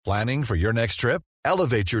Planning for your next trip?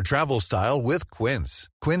 Elevate your travel style with Quince.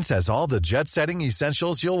 Quince has all the jet-setting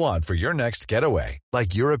essentials you'll want for your next getaway,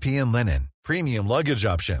 like European linen, premium luggage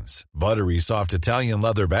options, buttery soft Italian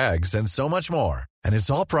leather bags, and so much more. And it's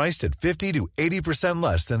all priced at 50 to 80%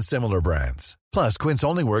 less than similar brands. Plus, Quince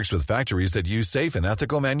only works with factories that use safe and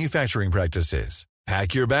ethical manufacturing practices.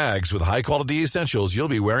 Pack your bags with high-quality essentials you'll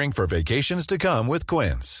be wearing for vacations to come with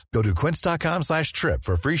Quince. Go to quince.com/trip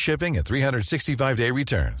for free shipping and 365-day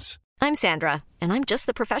returns. I'm Sandra, and I'm just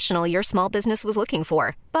the professional your small business was looking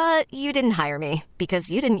for. But you didn't hire me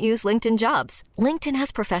because you didn't use LinkedIn Jobs. LinkedIn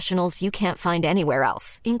has professionals you can't find anywhere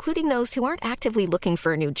else, including those who aren't actively looking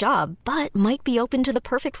for a new job, but might be open to the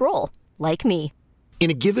perfect role, like me.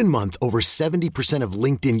 In a given month, over 70% of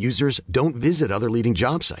LinkedIn users don't visit other leading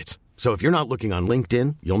job sites. So if you're not looking on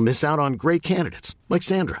LinkedIn, you'll miss out on great candidates like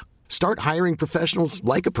Sandra. Start hiring professionals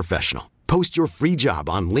like a professional. Post your free job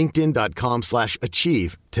on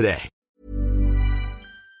linkedin.com/achieve today.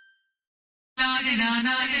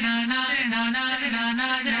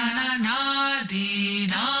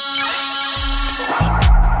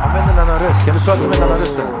 Använd en annan röst. Kan du prata med en annan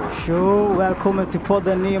röst? Tjo, välkommen till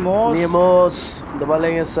podden Nemos. Nemos, det var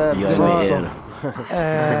länge sedan. Jag är med er.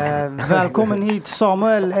 Välkommen hit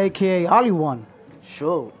Samuel, a.k.a. Aliwan.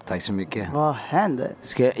 Tjo. Tack så mycket. Vad händer?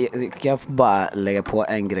 Ska jag bara lägga på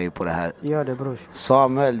en grej på det här? Gör det, brors.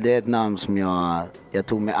 Samuel, det är ett namn som jag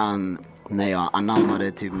tog mig an när jag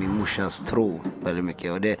anammade typ min morsas tro väldigt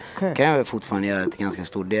mycket. Och det kan jag väl fortfarande göra till ganska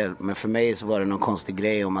stor del. Men för mig så var det någon konstig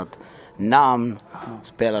grej om att namn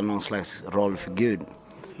spelar någon slags roll för Gud.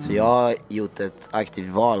 Så jag har gjort ett aktivt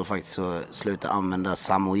val faktiskt att sluta använda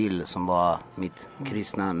Samuel som var mitt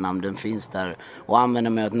kristna namn. Den finns där. Och använda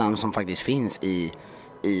mig av ett namn som faktiskt finns i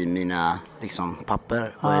mina liksom,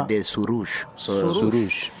 papper. Och det är Soroush.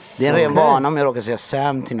 Soroush. Det är en ren vana om jag råkar säga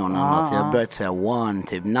Sam till någon annan. Att jag har börjat säga One.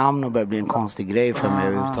 Typ. Namn och börjar bli en konstig grej för mig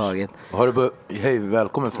överhuvudtaget. Hej,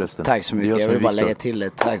 välkommen förresten. Tack så mycket. Jag vill bara lägga till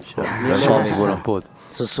det. Tack. Välkommen till våran podd.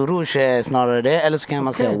 Så Soroush är snarare det, eller så kan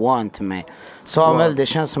man säga One till mig. Samuel, det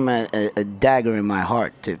känns som en dagger in my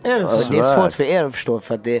heart typ. Det är svårt för er att förstå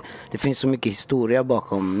för att det finns så mycket historia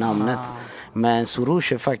bakom namnet. Men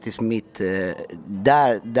Soroush är faktiskt mitt,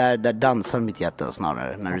 där dansar mitt hjärta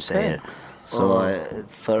snarare när du säger. Så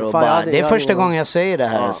för att bara, det är första gången jag säger det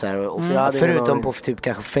här, så här och förutom på typ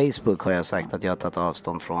kanske Facebook har jag sagt att jag har tagit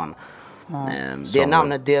avstånd från. Det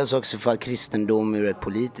namnet dels också för att kristendom ur ett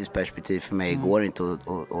politiskt perspektiv för mig går inte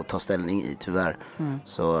att ta ställning i tyvärr.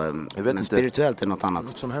 Så, men spirituellt är något annat.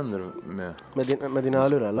 Vad som händer med dina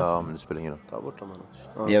hörlurar eller? Ja, men det spelar ingen roll. Ta bort dem annars.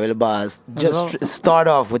 Jag ville bara just start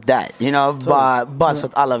off with that, you know, bara så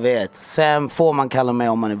att alla vet. Sam får man kalla mig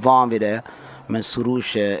om man är van vid det. Men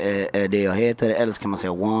Soroush är det jag heter, eller ska man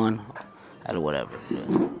säga One eller whatever.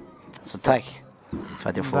 Så tack för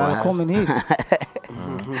att jag får vara här. Välkommen hit.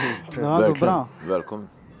 Ja, det är bra. Välkommen.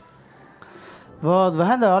 Vad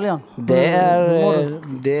händer, Alian?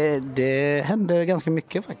 Det händer ganska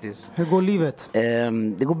mycket faktiskt. Hur går livet?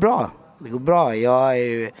 Det går bra. Jag är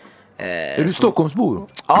ju... Är du Stockholmsbo?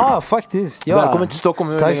 Ja, faktiskt. Ja. Välkommen till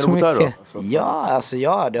Stockholm. Tack så mycket. Det...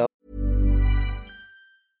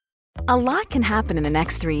 A lot can happen in the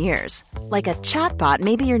next 3 years. Like a chatbot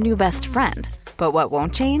may be your new best friend. But what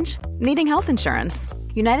won't change? Needing health insurance.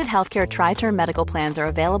 United Healthcare Tri-Term Medical Plans are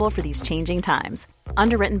available for these changing times.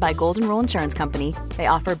 Underwritten by Golden Rule Insurance Company, they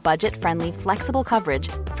offer budget-friendly, flexible coverage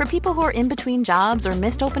for people who are in between jobs or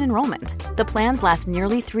missed open enrollment. The plans last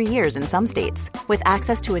nearly 3 years in some states, with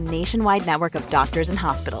access to a nationwide network of doctors and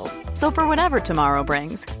hospitals. So for whatever tomorrow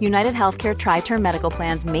brings, United Healthcare Tri-Term Medical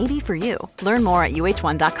Plans may be for you. Learn more at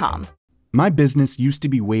uh1.com. My business used to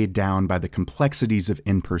be weighed down by the complexities of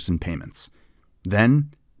in-person payments. Then,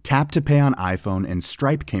 Tap to Pay on iPhone and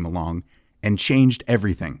Stripe came along and changed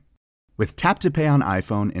everything. With Tap to Pay on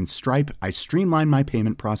iPhone and Stripe, I streamlined my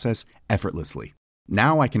payment process effortlessly.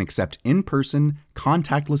 Now I can accept in-person,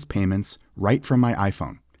 contactless payments right from my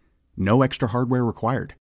iPhone. No extra hardware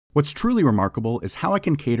required. What's truly remarkable is how I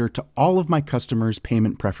can cater to all of my customers'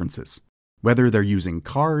 payment preferences. Whether they're using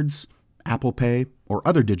cards, Apple Pay, or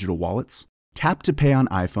other digital wallets, Tap to Pay on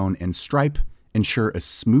iPhone and Stripe ensure a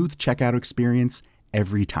smooth checkout experience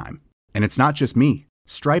every time. And it's not just me.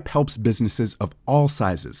 Stripe helps businesses of all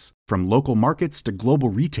sizes, from local markets to global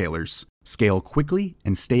retailers, scale quickly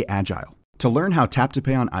and stay agile. To learn how Tap to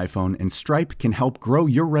Pay on iPhone and Stripe can help grow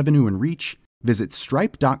your revenue and reach, visit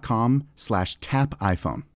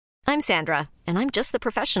stripe.com/tapiphone. I'm Sandra, and I'm just the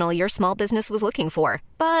professional your small business was looking for.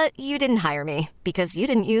 But you didn't hire me because you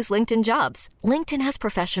didn't use LinkedIn Jobs. LinkedIn has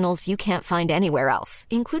professionals you can't find anywhere else,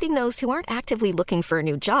 including those who aren't actively looking for a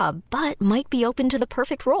new job, but might be open to the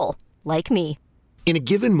perfect role, like me. In a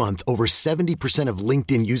given month, over 70% of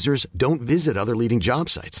LinkedIn users don't visit other leading job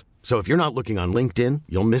sites. So if you're not looking on LinkedIn,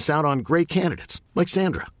 you'll miss out on great candidates like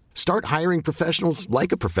Sandra. Start hiring professionals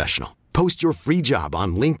like a professional. Post your free job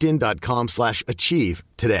on linkedin.com/achieve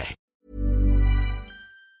today.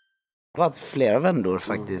 Jag har varit flera vändor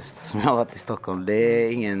faktiskt som jag har varit i Stockholm. Det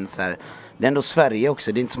är ingen så här, det är ändå Sverige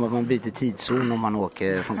också. Det är inte som att man byter tidszon om man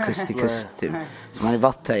åker från kust till kust typ. Så man har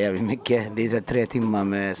varit här jävligt mycket. Det är så här 3 timmar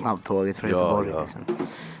med snabbtåget från Göteborg. Liksom.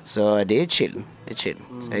 Så det är chill. Så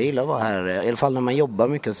jag gillar att vara här. I alla fall när man jobbar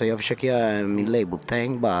mycket. Så jag försöker göra min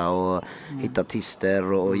label-tänk bara. Och hitta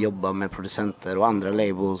artister och jobba med producenter och andra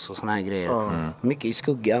labels och såna här grejer. Mycket i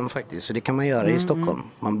skuggan faktiskt. Så det kan man göra i Stockholm.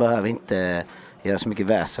 Man behöver inte göra så mycket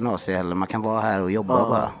väsen av sig heller. Man kan vara här och jobba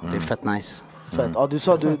bara. Det är fett nice. Fett. Ja, du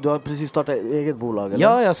sa att du har precis startat eget bolag, eller?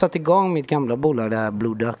 Ja, jag satt igång mitt gamla bolag där,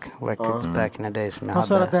 Blue Duck Records back in the days som jag Vad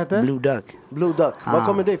sa du att det hette? Blue Duck. Blue Duck. Var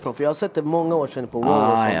kommer det ifrån? För jag har sett det många år sedan på World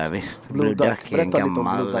och sånt. Ja, visst. Blue Duck. är en Berätta lite om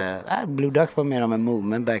gammal... Blue Duck. Blue Duck var mer om en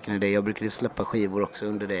movement back in the day. Jag brukade släppa skivor också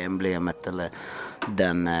under det emblemet eller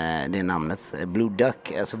det namnet. Blue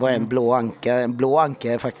Duck, alltså vad är en blå anka? En blå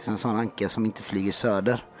anka är faktiskt en sån anka som inte flyger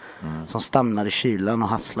söder. Som stannar i kylan och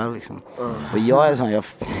hasslar liksom. Och jag är sån,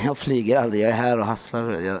 jag flyger aldrig, jag är här och hasslar.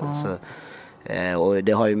 Och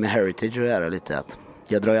det har ju med heritage att göra lite, att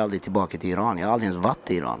jag drar ju aldrig tillbaka till Iran. Jag har aldrig ens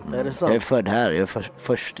varit i Iran. Är det sant? Jag är född här, jag är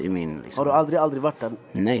först i min liksom. Har du aldrig varit där?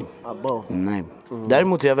 Nej. Nej.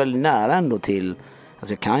 Däremot är jag väldigt nära ändå till.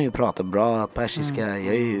 Alltså jag kan ju prata bra persiska.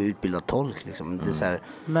 Jag är ju utbildad tolk liksom. Det är så här,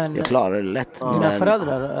 Men jag klarar det lätt. dina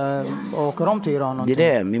föräldrar åker de till Iran? Det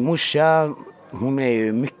är det. Min morsa, hon är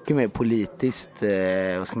ju mycket mer politiskt,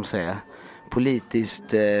 vad ska man säga,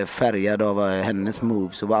 politiskt färgad av hennes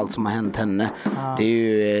moves och allt som har hänt henne. Det är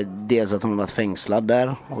ju dels att hon har varit fängslad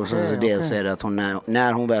där och så dels är det att hon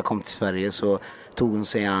när hon väl kom till Sverige så tog hon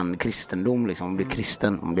sig an kristendom liksom. Hon blev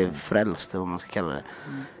kristen, hon blev frälst, vad man ska kalla det.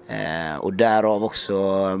 Och därav också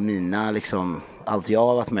mina liksom, allt jag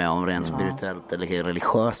har varit med om rent spirituellt eller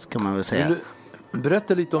religiöst kan man väl säga.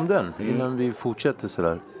 Berätta lite om den innan vi fortsätter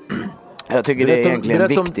sådär. Jag tycker det är egentligen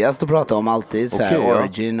viktigast att prata om alltid så här,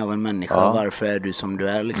 origin av en människa. Varför är du som du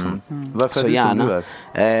är liksom. Varför så är du gärna. som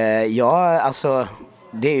du är? Ja, alltså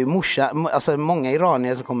det är ju morsa, alltså många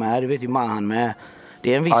iranier som kommer här, det vet ju man med.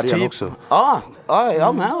 Det är en viss Arjan typ. Också.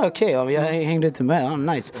 Men okej, jag hängde inte med.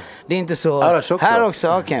 Nice. Det är inte så här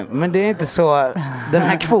också, okej. Men det är inte så, den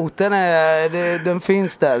här kvoten den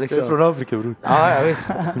finns där liksom. Jag är från Afrika, bror. Ja, visst.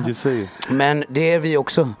 Men det är vi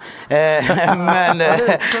också.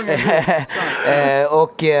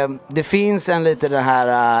 Och det finns en lite den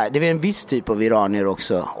här, det är en viss typ av iranier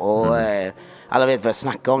också. Och alla vet vad jag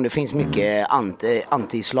snackar om. Det finns mycket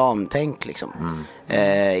anti-islam-tänk liksom.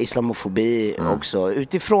 Islamofobi också.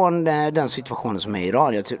 Utifrån den situationen som är i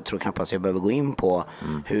Iran. Jag tror knappast jag behöver gå in på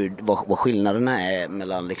vad skillnaderna är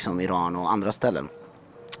mellan liksom Iran och andra ställen.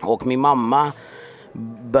 Och min mamma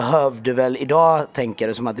behövde väl, idag tänker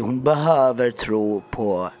det som att hon behöver tro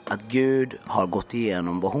på att Gud har gått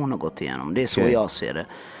igenom vad hon har gått igenom. Det är så jag ser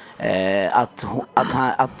det.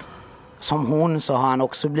 Att som hon så har han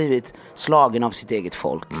också blivit slagen av sitt eget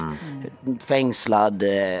folk. Fängslad,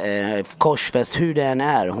 korsfäst, hur det än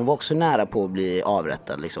är. Hon var också nära på att bli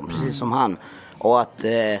avrättad liksom, precis som han. Och att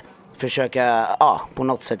försöka på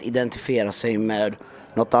något sätt identifiera sig med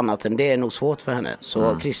något annat än det är nog svårt för henne.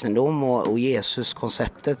 Så kristendom och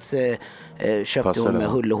Jesus-konceptet köpte hon med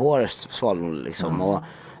hull och hår svalon liksom. Och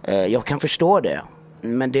jag kan förstå det.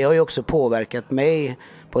 Men det har ju också påverkat mig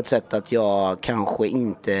på ett sätt att jag kanske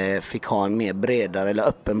inte fick ha en mer bredare eller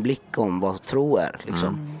öppen blick om vad tro är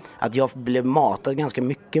liksom. Att jag blev matad ganska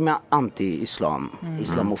mycket med anti-islam,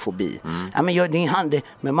 islamofobi. Ja,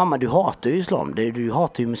 men mamma, du hatar ju islam, du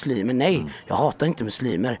hatar ju muslimer. Nej, jag hatar inte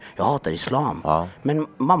muslimer, jag hatar islam. Men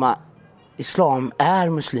mamma, islam är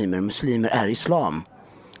muslimer, muslimer är islam.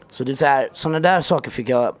 Så det är så här, såna där saker fick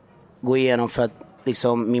jag gå igenom för att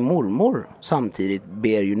liksom min mormor samtidigt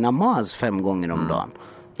ber ju namaz 5 gånger om dagen.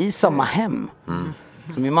 I samma hem.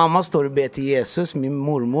 Så min mamma står och ber till Jesus, min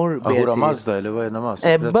mormor ber till... Mazda, eller vad är namaz?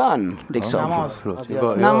 Bön, liksom.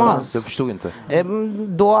 Namaz. Jag förstod inte.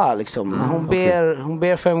 Dua, liksom. Hon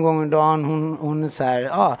ber 5 gånger om dagen. Hon är så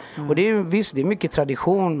här, och det är ju visst, det är mycket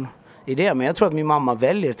tradition i det. Men jag tror att min mamma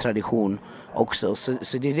väljer tradition också.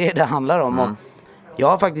 Så det är det handlar om. Och jag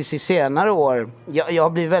har faktiskt i senare år, jag har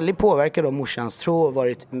blivit väldigt påverkad av morsans tro och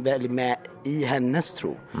varit väldigt med i hennes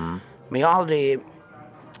tro. Men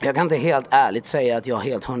jag kan inte helt ärligt säga att jag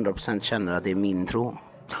helt 100% känner att det är min tro.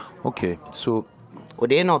 Okej, så Och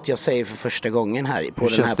det är något jag säger för första gången här på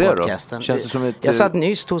den här podcasten. Känns det som ett... Jag satt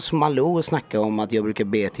nyss hos Malou och snackade om att jag brukar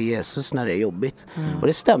be till Jesus när det är jobbigt. Och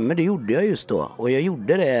det stämmer, det gjorde jag just då. Och jag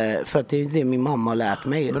gjorde det för att det är det min mamma har lärt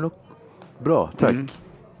mig. Bra, tack.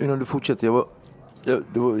 Innan du fortsätter,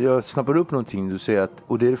 jag snappar upp någonting du säger att,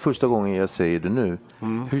 och det är första gången jag säger det nu.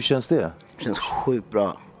 Hur känns det? Det känns sjukt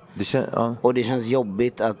bra. Ja. Och det känns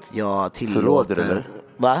jobbigt att jag tillåter... Förråder det?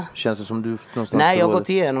 Va? Känns det som du någonstans... Nej, jag har gått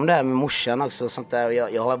igenom det här med morsan också och sånt där.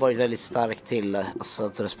 Jag har varit väldigt stark till alltså,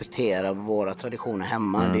 att respektera våra traditioner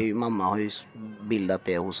hemma. Det är ju, mamma har ju bildat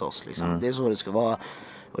det hos oss liksom. Det är så det ska vara.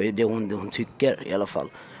 Och det hon tycker i alla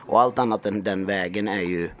fall. Och allt annat än den vägen är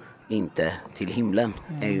ju inte till himlen.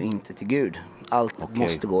 Är ju inte till Gud. Allt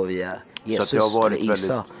måste gå via Jesus. Så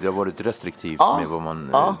att det har varit restriktivt med vad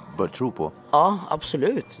man bör tro på. Ja,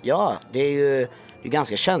 absolut. Ja, det är ju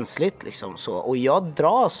ganska känsligt liksom så. Och jag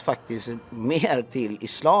dras faktiskt mer till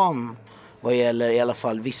islam vad gäller i alla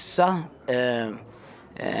fall vissa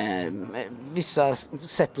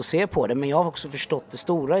sätt att se på det. Men jag har också förstått det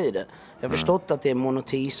stora i det. Jag har förstått att det är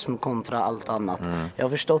monoteism kontra allt annat. Jag har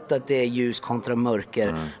förstått att det är ljus kontra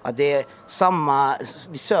mörker. Att det är samma,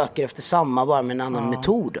 vi söker efter samma bara med en annan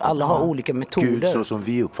metod. Alla har olika metoder. Gud så som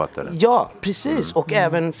vi uppfattar det. Ja, precis. Och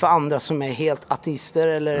även för andra som är helt ateister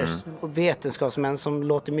eller vetenskapsmän som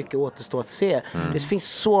låter mycket återstå att se. Det finns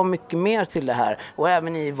så mycket mer till det här. Och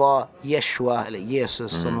även i vad Yeshua, eller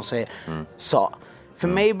Jesus som de säger, sa. För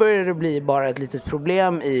mig började det bli bara ett litet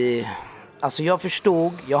problem i... Alltså jag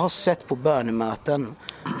har sett på bönemöten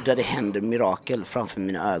där det händer mirakel framför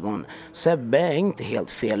mina ögon. Sebbe är inte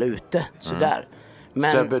helt fel ute, sådär.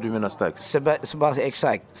 Men Sebbe, du menar Stax?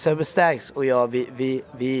 Exakt. Sebbe Stax och jag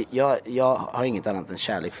har inget annat än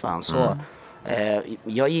kärlek för han. Så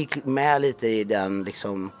jag gick med lite i den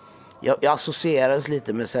liksom... Jag associerades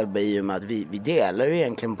lite med Sebbe i och med att vi delar ju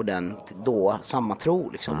egentligen på den då samma tro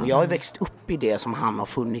liksom. Och jag har växt upp i det som han har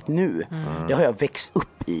funnit nu. Det har jag växt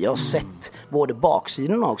upp i. Jag har sett både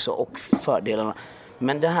baksidorna också och fördelarna.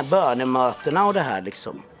 Men det här bönemötena och det här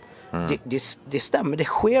liksom, det stämmer, det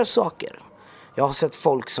sker saker. Jag har sett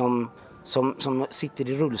folk som sitter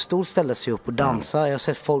i rullstol ställer sig upp och dansar. Jag har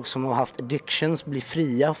sett folk som har haft addictions bli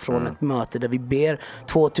fria från ett möte där vi ber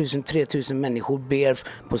 2000-3000 människor ber.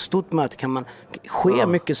 På ett stort möte kan man ske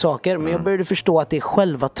mycket saker. Men jag började förstå att det är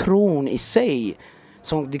själva tron i sig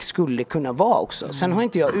som det skulle kunna vara också. Sen har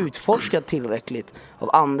inte jag utforskat tillräckligt av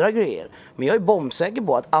andra grejer. Men jag är bombsäker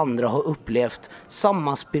på att andra har upplevt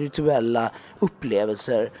samma spirituella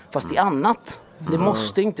upplevelser fast i annat. Det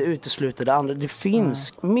måste inte utesluta det andra. Det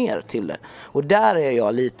finns mer till det. Och där är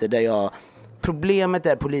jag lite problemet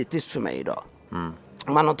är politiskt för mig idag.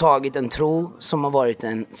 Man har tagit en tro som har varit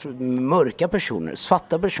en mörka personer,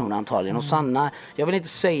 svarta personer antagligen. Och sanna, jag vill inte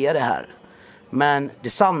säga det här. Men det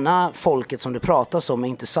sanna folket som det pratas om är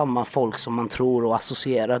inte samma folk som man tror och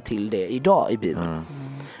associerar till det idag i Bibeln.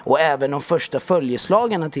 Och även de första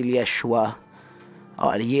följeslagarna till Yeshua,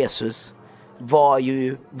 eller Jesus, var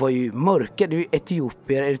ju mörka. Det är ju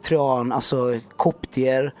etiopier, eritrean, alltså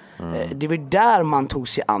koptier. Det var där man tog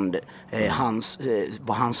sig an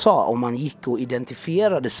vad han sa. Om man gick och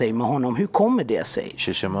identifierade sig med honom. Hur kommer det sig?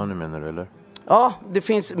 Shishemani menar du eller? Ja, det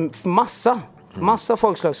finns massa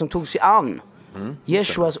folkslag som tog sig an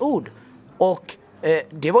Jeshuas ord. Och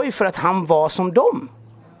det var ju för att han var som dem.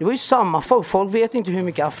 Det var ju samma folk. Folk vet inte hur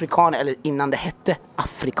mycket afrikaner, eller innan det hette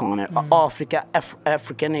afrikaner.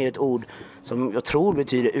 African är ju ett ord som jag tror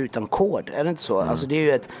betyder utan kod. Är det inte så? Alltså det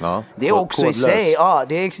är ju det är också kodlös. I sig,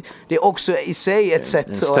 det är också i sig ett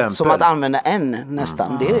sätt som att använda en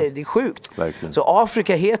nästan. Det är sjukt. Verkligen. Så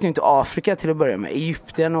Afrika heter ju inte Afrika till att börja med.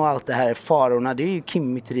 Egypten och allt det här farorna, det är ju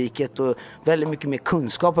Kimmitriket och väldigt mycket mer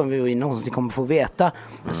kunskap än vi någonsin kommer få veta.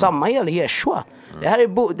 Men samma gäller Yeshua. Det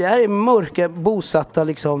här är mörka bosatta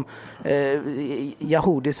liksom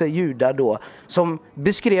jahudis, judar då, som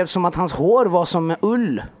beskrevs som att hans hår var som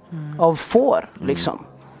ull av får liksom.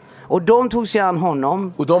 Och de tog sig an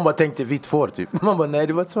honom. Och de bara tänkte vitt får typ. Man bara nej,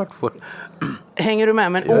 det var ett svart får. Hänger du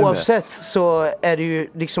med? Men oavsett så är det ju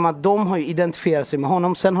liksom att de har ju identifierat sig med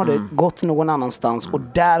honom. Sen har det gått någon annanstans och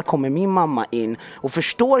där kommer min mamma in och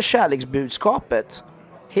förstår kärleksbudskapet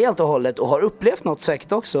helt och hållet och har upplevt något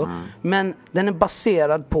säkert också. Men den är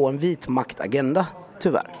baserad på en vit maktagenda,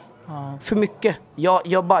 tyvärr. För mycket.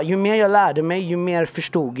 Ju mer jag lärde mig, ju mer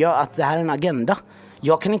förstod jag att det här är en agenda.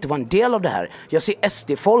 Jag kan inte vara en del av det här. Jag ser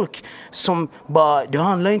SD-folk som bara, det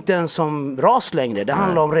handlar inte ens om ras längre, det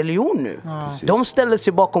handlar om religion nu. De ställer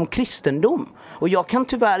sig bakom kristendom. Och jag kan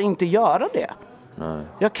tyvärr inte göra det.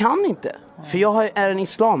 Jag kan inte. För jag är en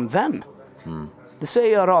islamvän. Det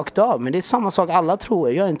säger jag rakt av, men det är samma sak alla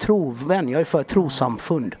tror. Jag är en trovän, jag är för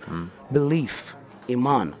trosamfund. Belief.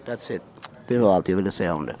 Iman, that's it. Det var allt jag ville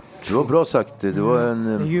säga om det. Det var bra sagt. Det var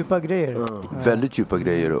en djupa grejer. Väldigt djupa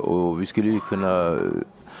grejer. Och vi skulle ju kunna...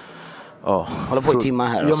 hålla på i timmar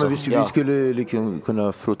här. Ja, men vi skulle liksom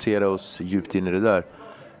kunna frottera oss djupt in i det där.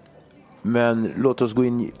 Men låt oss gå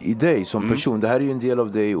in i dig som person. Det här är ju en del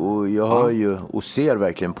av dig och jag hör ju och ser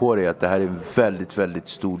verkligen på dig att det här är en väldigt, väldigt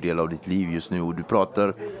stor del av ditt liv just nu. Och du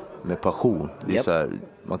pratar med passion. Det är så här,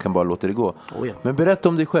 man kan bara låta det gå. Men berätta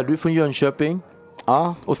om dig själv. Du är från Jönköping.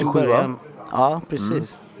 Ja, 87, va? Ja,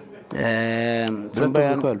 precis. Från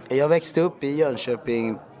början, jag växte upp i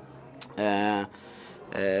Jönköping.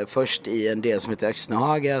 Först i en del som heter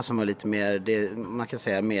Öxnehaga som var lite mer, man kan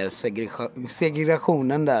säga mer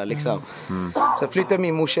segregationen där liksom. Så flyttade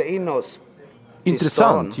min morsa in oss.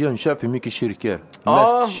 Intressant, Jönköping, mycket kyrkor.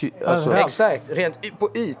 Ja, exakt. Rent på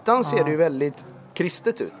ytan ser det ju väldigt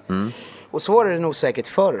kristet ut. Och så var det nog säkert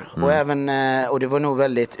förr. Och det var nog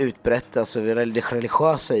väldigt utbrett, alltså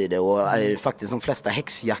religiösa i det. Och faktiskt de flesta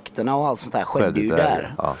häxjakterna och allt sånt där skedde ju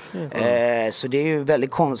där. Ja. Så det är ju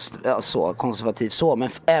väldigt konservativt så. Men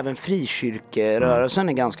även frikyrkerörelsen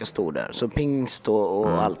är ganska stor där. Så pingst och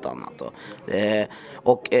allt annat.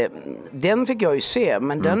 Den fick jag ju se.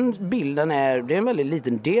 Men den bilden det är en väldigt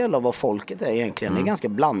liten del av vad folket är egentligen. Det är ganska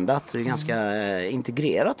blandat. Det är ganska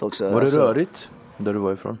integrerat också. Var det rörigt? Där du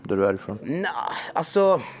var ifrån? Där du är ifrån? Nej,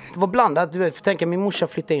 alltså det var blandat. Du vet, tänk, min morsa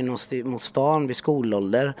flyttade in mot stan vid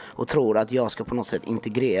skolålder och tror att jag ska på något sätt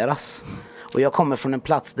integreras. Och jag kommer från en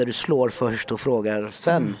plats där du slår först och frågar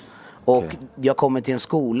sen. Och jag kommer till en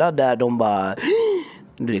skola där de bara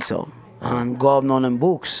liksom, han gav någon en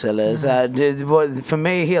box eller så här. Det var för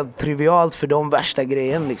mig helt trivialt för de värsta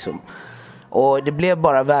grejen liksom. Och det blev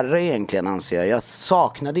bara värre egentligen, anser jag. Jag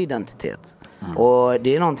saknade identitet. Och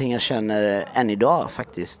det är någonting jag känner än idag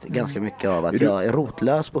faktiskt ganska mycket av, att jag är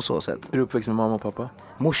rotlös på så sätt. Är du uppväxt med mamma och pappa?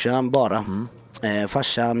 Morsan bara.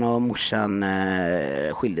 Farsan och morsan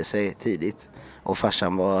skilde sig tidigt. Och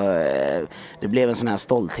farsan det blev en sån här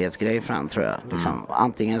stolthetsgrej fram, tror jag. Liksom.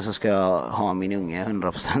 Antingen så ska jag ha min unge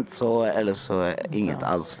 100% så, eller så inget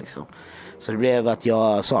alls liksom. Så det blev att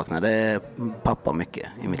jag saknade pappa mycket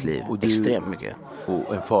i mitt liv. Extremt mycket.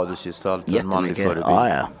 Och en fadersgestalt, en manlig förebild.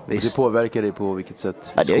 Ja, visst. Det påverkar dig på vilket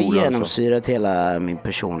sätt? Ja, det har genomsyrat hela min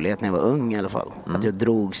personlighet när jag var ung i alla fall. Att jag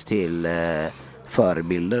drogs till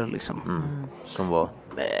förebilder liksom. Som var?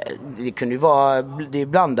 Det kunde ju vara, det är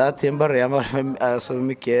blandat till en början. Alltså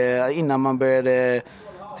mycket innan man började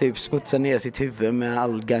typ smutsa ner sitt huvud med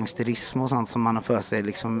all gangsterism och sånt som man har för sig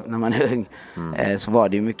liksom när man är ung. Så var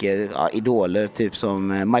det ju mycket idoler typ som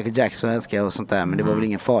Michael Jackson älskar jag och sånt där, men det var väl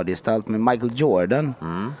ingen fadergestalt. Men Michael Jordan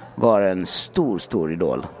var en stor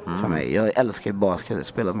idol för mig. Jag älskar ju basket, jag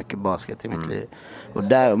spelat mycket basket i mitt liv. Och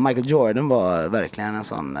Michael Jordan var verkligen en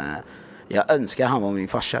sån... Jag önskar han var min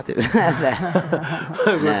farsa typ. Det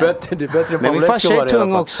är bättre men min farsa är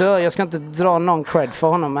tung också. Jag ska inte dra någon cred för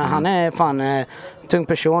honom, men han är fan tung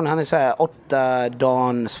person. Han är så här 8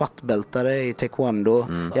 dan svartbältare i taekwondo.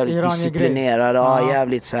 Jävligt disciplinerad.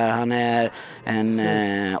 Jävligt så här. Han är en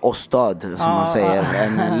ostad som man säger.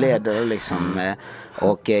 En ledare liksom.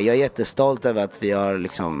 Och jag är jättestolt över att vi har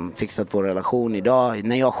liksom fixat vår relation idag.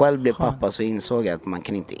 När jag själv blev pappa så insåg jag att man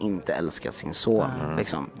kan inte älska sin son.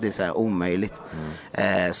 Liksom. Det är så här omöjligt.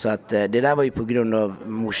 Så att det där var ju på grund av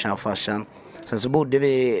morsan och farsan. Sen så bodde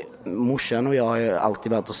vi, morsan och jag har ju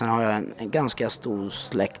alltid varit, och sen har jag en ganska stor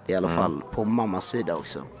släkt i alla fall på mammas sida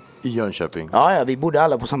också. I Jönköping? Ja, vi bodde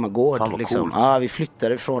alla på samma gård liksom. Ja, vi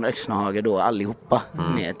flyttade från Öxnehaga då allihopa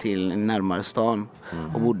ner till närmare stan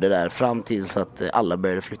och bodde där fram tills att alla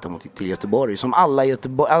började flytta till Göteborg, som alla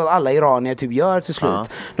iranier typ gör till slut.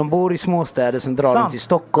 De bor i småstäder, sen drar de till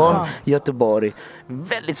Stockholm, Göteborg,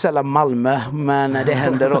 väldigt sällan Malmö, men det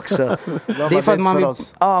händer också. Det är för att man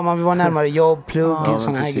vill vara närmare jobb, plugg,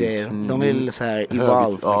 såna här grejer. De vill så här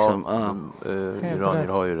evolve liksom. Iranier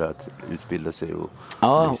har ju det att utbilda sig och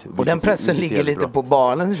och den pressen ligger lite på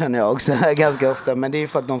barnen, känner jag också ganska ofta, men det är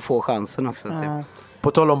för att de får chansen också typ.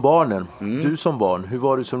 På tal om barnen, du som barn, hur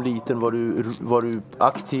var du som liten? Var du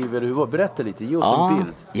aktiv eller berätta lite, ge oss en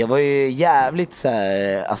bild. Jag var ju jävligt så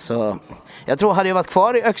här, alltså, jag tror hade jag varit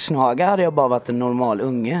kvar i Öxnehaga hade jag bara varit en normal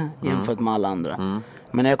unge jämfört med alla andra.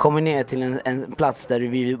 Men när jag kommer ner till en plats där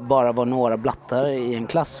vi bara var några blattar i en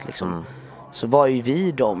klass liksom, så var ju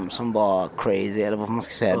vi de som var crazy, eller vad man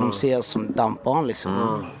ska säga. De ser oss som dampbarn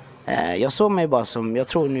liksom. Jag såg mig bara som, jag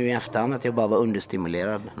tror nu i efterhand att jag bara var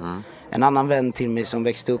understimulerad. En annan vän till mig som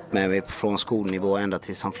växte upp med mig från skolnivå ända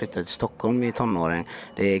tills han flyttade till Stockholm i tonåren,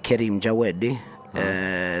 det är Kerim Jawedi,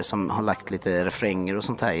 som har lagt lite refränger och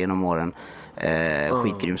sånt här genom åren.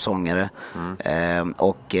 Skitgrym sångare.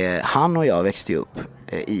 Och han och jag växte upp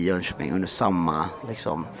i Jönköping under samma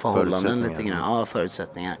liksom, förhållanden lite grann. Ja,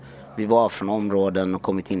 förutsättningar. Vi var från områden och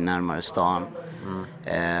kommit in närmare stan.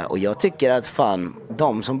 Och jag tycker att fan,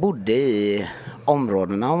 de som bodde i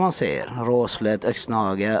områdena, om man säger Råslätt,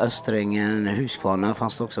 Öxnaga, Österängen, Huskvarna,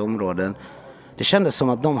 fanns det också områden. Det kändes som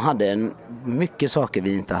att de hade mycket saker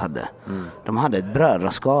vi inte hade. De hade ett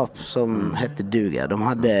brödraskap som hette duga. De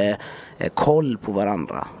hade koll på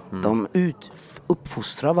varandra. De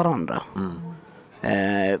uppfostrade varandra.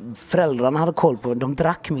 Föräldrarna hade koll på, de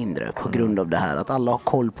drack mindre på grund av det här, att alla har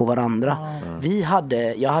koll på varandra.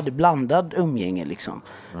 Jag hade blandad umgänge liksom.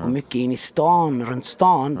 Och mycket in i stan, runt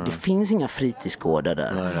stan, det finns inga fritidsgårdar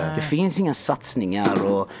där. Det finns inga satsningar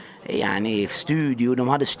och i studio, de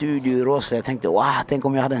hade studio i Råslätt. Jag tänkte, tänk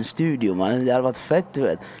om jag hade en studio, man. Det hade varit fett, du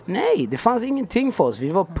vet. Nej, det fanns ingenting för oss. Vi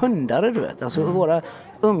var pundare, du vet. Alltså våra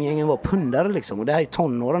umgängen var pundare liksom. Och det här är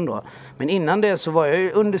tonåren då. Men innan det så var jag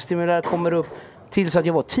ju understimulerad, kommer upp tills att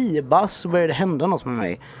jag var 10 bass, så började det hända något med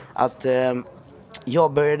mig. Att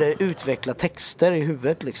jag började utveckla texter i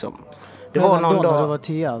huvudet liksom. Det var någon dag. Du var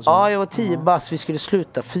 10 alltså? Ja, jag var 10 bass. Vi skulle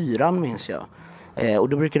sluta 4, minns jag. Och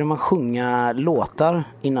då brukade man sjunga låtar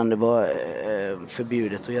innan det var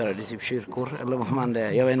förbjudet att göra det i typ kyrkor. Eller vad man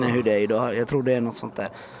det. Jag vet inte hur det är idag. Jag tror det är något sånt där.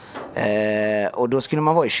 Och då skulle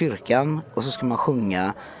man vara i kyrkan och så skulle man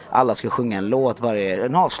sjunga. Alla skulle sjunga en låt,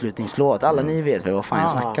 en avslutningslåt. Alla ni vet vad fan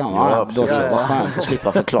jag snackar om. Då så, vad skönt att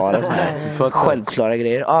slippa förklara så här självklara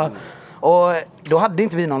grejer. Och då hade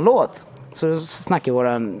inte vi någon låt. Så snackade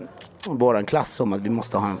våran klass om att vi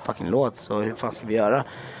måste ha en fucking låt. Så hur fan ska vi göra?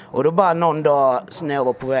 Och då bara någon dag när jag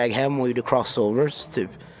var på väg hem och gjorde crossovers typ,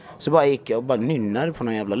 så bara gick jag och bara nynnade på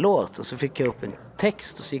någon jävla låt. Och så fick jag upp en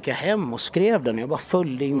text och så gick jag hem och skrev den. Jag bara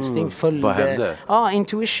följde instinkt, följde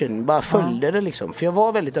intuition, bara följde det liksom. För jag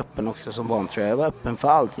var väldigt öppen också som barn, tror jag. Jag var öppen för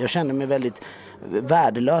allt. Jag kände mig väldigt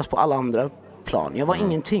värdelös på alla andra plan. Jag var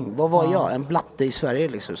ingenting. Vad var jag? En blatte i Sverige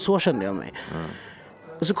liksom. Så kände jag mig.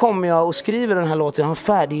 Och så kommer jag och skriver den här låten. Jag har en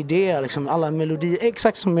färdig idé, liksom, alla melodier,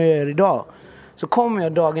 exakt som jag gör idag. Så kommer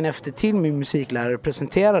jag dagen efter till min musiklärare och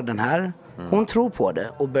presenterar den här. Hon tror på det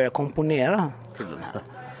och börjar komponera till den här.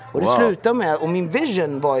 Och det slutar med, och min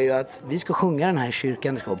vision var ju att vi ska sjunga den här i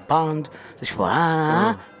kyrkan, det ska vara band, det ska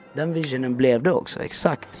vara den visionen blev det också,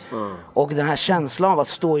 exakt. Och den här känslan av att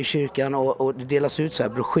stå i kyrkan och det delas ut så här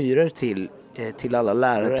broschyrer till alla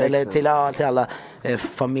lärare eller till alla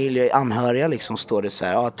familjer, anhöriga liksom, står det så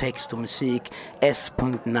här, text och musik S.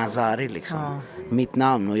 Nazari liksom, mitt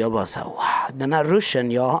namn. Och jag bara så här, wow, den här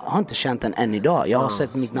ruschen, jag har inte känt den än idag. Jag har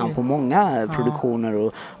sett mitt namn på många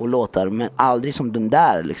produktioner och låtar, men aldrig som den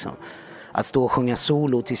där liksom. Att stå och sjunga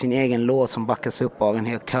solo till sin egen låt som backas upp av en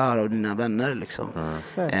hel kör av dina vänner liksom.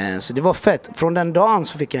 Så det var fett. Från den dagen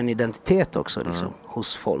så fick jag en identitet också liksom,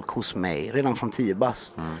 hos folk, hos mig, redan från 10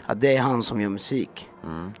 bast. Att det är han som gör musik.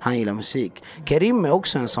 Han gillar musik. Karim är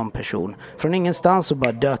också en sån person. Från ingenstans så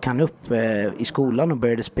bara dök han upp i skolan och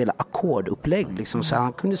började spela ackordupplägg liksom. Så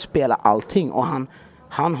han kunde spela allting. Och han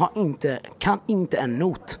kan inte en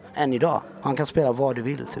not än idag. Han kan spela vad du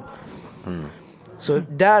vill typ. Så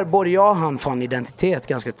där både jag och han fann identitet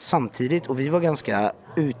ganska samtidigt. Och vi var ganska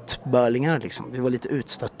utbörlingar liksom. Vi var lite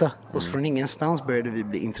utstötta. Och från ingenstans började vi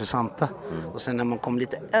bli intressanta. Och sen när man kom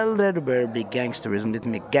lite äldre, då började det bli gangsterism, lite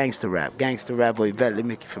mer gangsterrap. Gangsterrap var ju väldigt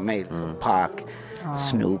mycket för mig liksom. Pac,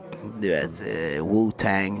 Snoop, du vet,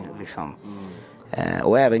 Wu-Tang liksom.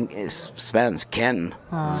 Och även svensk Ken,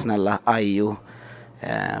 snälla Ayo.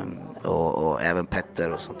 Och även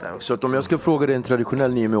Petter och sånt där också. Så att om jag ska fråga dig en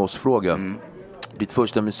traditionell Ni är med oss-fråga. Ditt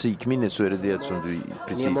första musikminne, så är det som du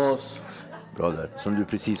precis... Bra där. Som du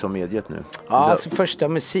precis har medgett nu. Ja, alltså första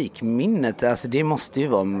musikminnet, alltså det måste ju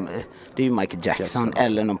vara, det är ju Michael Jackson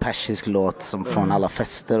eller någon persisk låt som från alla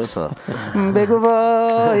fester och så.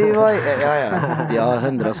 Jag har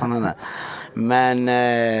 100 sådana där.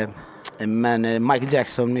 Men Michael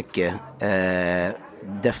Jackson mycket.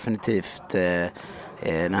 Definitivt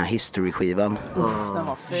den här History-skivan. Den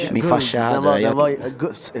var fet. Min farsa hade den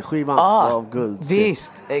var skivan av guld.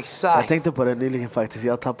 Visst, exakt. Jag tänkte på den nyligen faktiskt.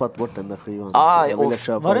 Jag har tappat bort den där skivan.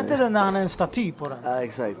 Var det inte den när han är en staty på den? Ja,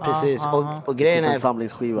 exakt. Precis. Och grejen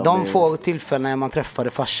är, de få tillfällen när man träffade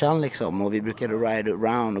farsan liksom, och vi brukade ride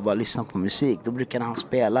around och bara lyssna på musik, då brukade han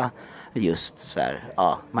spela just så här,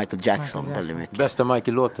 Michael Jackson väldigt mycket. Bästa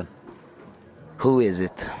Michael-låten? Who is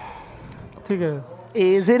it? Tycker du?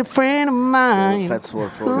 Is it a friend of mine? Fett svår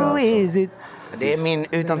fråga. Who alltså. is it? Det är min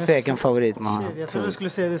utan tvekan favorit med honom. Jag trodde du skulle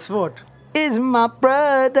säga det är svårt. Is my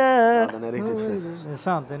brother. Ja, den är riktigt fet. Det är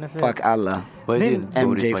sant, den är fet. Fuck alla. Vad är din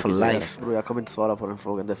MJ for life. Bro, jag kommer inte svara på den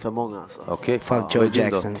frågan. Det är för många alltså. Okej. Fuck Joe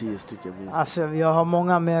Jackson. 10 stycken minst. Alltså jag har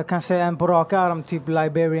många, men jag kan säga en på rak arm, typ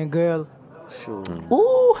Liberian Girl.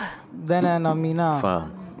 Den är en av mina Fan.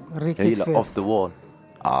 Jag riktigt gillar fet. Off the Wall.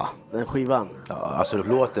 Ja, Den skivan. Ja, alltså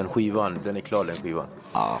låten, skivan, den är klar den skivan.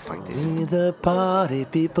 ja faktiskt. The party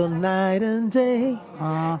people night and day.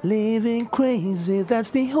 Living crazy,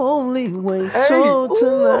 that's the only way. So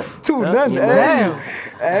tonight. Tonen!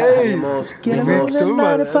 Get a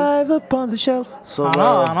 95 upon the shelf. Så,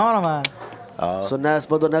 Han har de här. så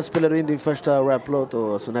när spelade du in din första raplåt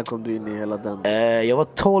och så när kom du in i hela den? Jag var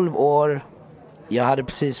 12 år. Jag hade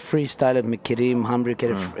precis freestylat med Kerim. Han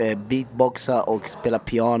brukade beatboxa och spela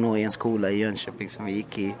piano i en skola i Jönköping som vi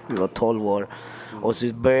gick i. Vi var 12 år. Och så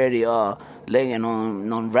började jag lägga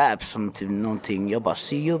någon rap som typ någonting. Jag bara,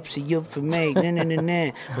 se upp för mig.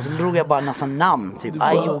 Nej. Och så drog jag bara nästan namn. Typ,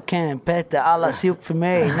 Ayo, Ken, Petter, alla se upp för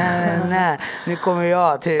mig. Nej. Nu kommer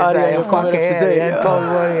jag till såhär, jag fuckar er. Jag är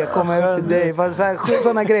 12-årig, jag kommer efter dig.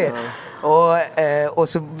 Sådana grejer. Och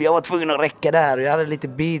så jag var tvungen att räcka där och jag hade lite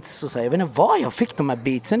beats och så här, jag vet inte var jag fick de här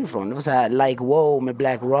beatsen ifrån. Det var så här Like Wow med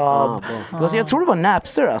Black Rob. Det var så, jag tror det var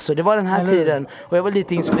Napster alltså. Det var den här tiden och jag var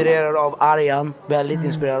lite inspirerad av Arjan. Väldigt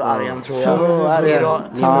inspirerad av Arjan tror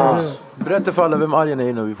jag. Berätta för alla vem Arjan är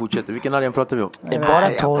innan vi fortsätter. Vilken Arjan pratar vi om? Bara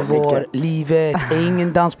 12 år, livet är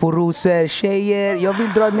ingen dans på rosor. Tjejer, jag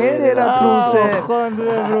vill dra ner era trosor.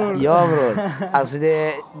 Ja bror, alltså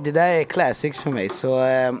det där är classics för mig. Så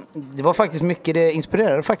det var faktiskt mycket, det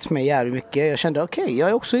inspirerade faktiskt mig jävligt mycket. Jag kände okej, jag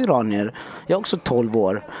är också iranier. Jag är också 12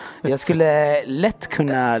 år. Jag skulle lätt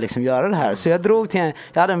kunna liksom göra det här. Så jag drog till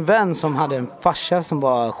jag hade en vän som hade en farsa som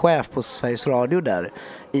var chef på Sveriges Radio där.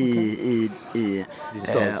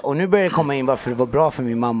 Och nu börjar det komma in varför det var bra för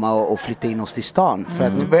min mamma att flytta in oss till stan. För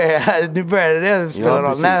att nu började det spela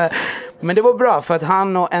roll. Men det var bra för att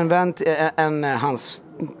han och en vän, hans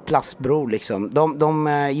plastbror liksom,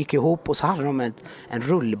 de gick ihop och så hade de en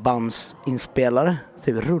rullbandsinspelare,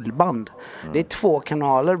 typ rullband. Det är 2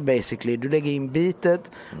 kanaler basically. Du lägger in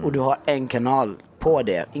beatet och du har en kanal på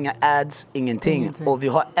det. Inga ads, ingenting. Och vi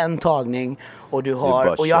har en tagning och du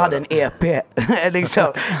har och jag hade en EP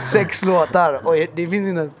liksom 6 låtar och det finns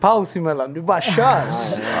inte ens paus emellan. Du bara kör.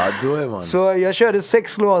 Ja, då är man. Så jag körde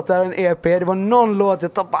 6 låtar, en EP. Det var någon låt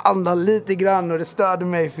jag tappade andan lite grann och det störde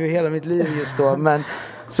mig för hela mitt liv just då. Men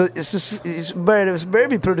så började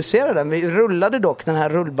vi producera den. Vi rullade dock den här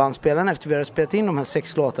rullbandspelaren efter vi hade spelat in de här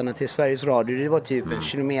 6 låtarna till Sveriges Radio. Det var typ en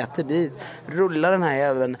kilometer dit. Rulla den här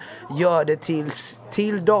även, gör det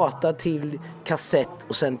till data, till kassett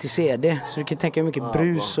och sen till CD. Så du kan tänka hur mycket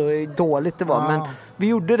brus och dåligt det var. Men vi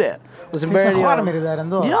gjorde det. Och så finns en charm i det där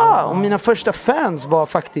ändå. Ja, och mina första fans var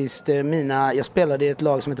faktiskt jag spelade i ett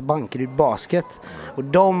lag som heter Bankeryd Basket. Och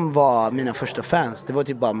de var mina första fans. Det var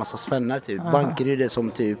typ bara massa svennar typ. Bankeryd är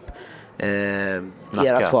som typ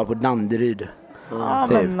ert svar på Danderyd.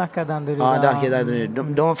 Men Nacka Danderyd.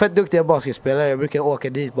 De var fett duktiga basketspelare. Jag brukar åka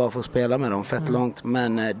dit bara för att spela med dem fett långt.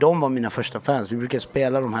 Men de var mina första fans. Vi brukar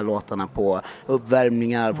spela de här låtarna på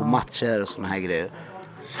uppvärmningar, på matcher och såna här grejer.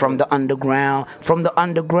 From the underground,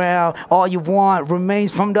 all you want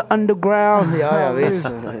remains from the underground. Ja,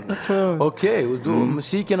 visst. Okej, och då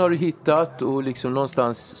musiken har du hittat och liksom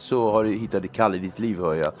någonstans så har du hittat det kall i ditt liv,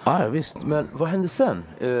 hör jag. Ja, visst. Men vad hände sen?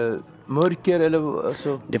 Mörker eller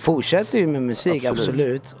alltså? Det fortsätter ju med musik,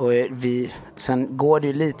 absolut. Och sen går det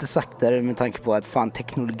ju lite saktare med tanke på att fan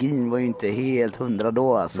teknologin var ju inte helt 100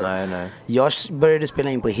 då alltså. Nej. Jag började spela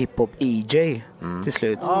in på hiphop EJ till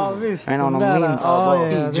slut. Ja, visst. Är någon minns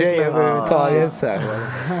EJ överhuvudtaget så här.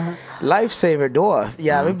 Lifesaver då,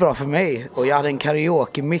 jävligt bra för mig. Och jag hade en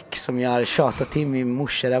karaoke-mick som jag hade tjatat till min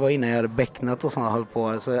morsa. Det var innan jag hade becknat och sånt höll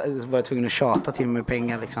på. Så var jag tvungen att tjata till mig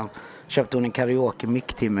pengar liksom. Köpte hon en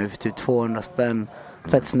karaoke-mick till mig för typ 200 spänn.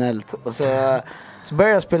 Fett snällt. Och så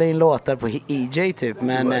började jag spela in låtar på EJ typ.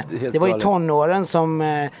 Men det var i tonåren som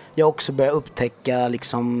jag också började upptäcka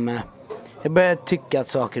liksom. Jag började tycka att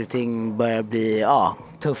saker och ting började bli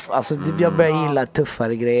tuff. Alltså jag började gilla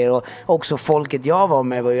tuffare grejer. Och också folket jag var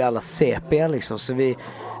med var ju alla CP liksom. Så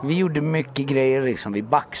vi gjorde mycket grejer liksom. Vi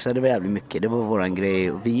baxade väldigt mycket. Det var våran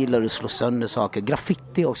grej. Vi gillade att slå sönder saker.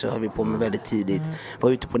 Graffiti också höll vi på med väldigt tidigt. Var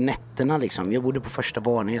ute på nätterna liksom. Jag bodde på första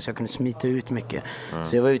våningen så jag kunde smita ut mycket.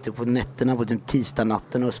 Så jag var ute på nätterna på typ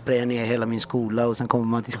tisdagnatten och sprayade ner hela min skola. Och sen kommer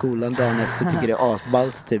man till skolan dagen efter och tycker det är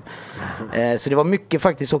asballt typ. Så det var mycket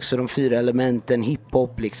faktiskt också de 4 elementen.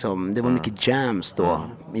 Hiphop liksom. Det var mycket jams då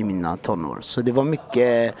i mina tonår. Så det var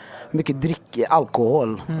mycket drick,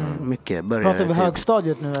 alkohol. Mycket började. Pratar vi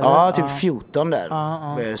högstadiet nu eller? Ja, typ 14 där.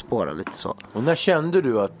 Började spåra lite så. Och när kände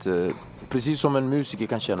du att precis som en musiker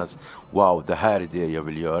kan känna wow, det här är det jag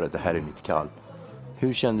vill göra, det här är mitt kall.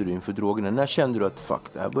 Hur kände du inför drogerna? När kände du att fuck,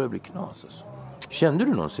 det här börjar bli knas alltså? Kände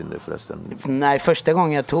du någonsin det förresten? Nej, första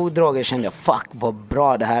gången jag tog droger kände jag fuck vad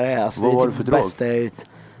bra det här är. Alltså, vad det var är det för typ drog? bästa ut.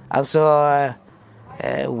 Alltså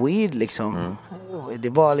weed liksom. Det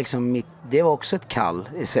var liksom det var också ett kall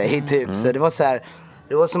i sig typ. Så det var så här.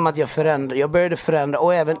 Det var som att jag började förändra,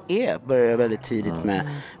 och även började väldigt tidigt med.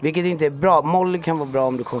 Vilket inte är bra. Molly kan vara bra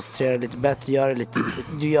om du koncentrerar lite bättre,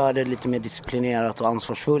 du gör det lite mer disciplinerat och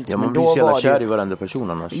ansvarsfullt. Ja, man blir så jävla kär i varandra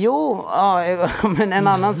person annars. Jo, ja, men en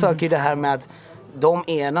annan sak är det här med att de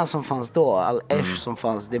ena som fanns då, all Esh som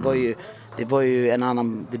fanns, det var ju en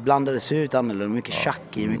annan, det blandades ut annorlunda, mycket tjack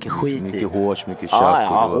i, mycket skit i. Mycket hårs, mycket tjack.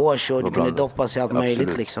 Ja, hårs och det kunde doppas i allt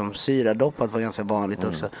möjligt liksom. Syradoppat var ganska vanligt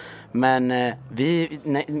också. Men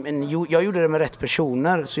jag gjorde det med rätt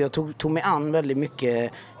personer, så jag tog mig an väldigt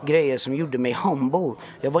mycket grejer som gjorde mig humble.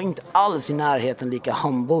 Jag var inte alls i närheten lika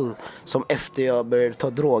humble som efter jag började ta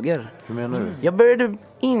droger. Hur menar du? Jag började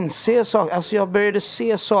inse saker, alltså jag började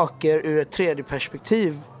se saker ur ett tredje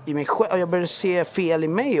perspektiv i mig själv. Jag började se fel i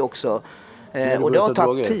mig också. Och det har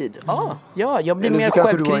tagit tid. Ja, jag blir mer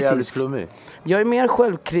självkritisk. Jag är mer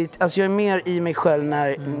självkritisk, alltså jag är mer i mig själv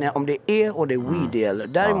när om det är och det är weed gäller.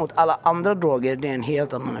 Däremot alla andra droger, det är en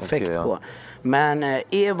helt annan effekt på. Men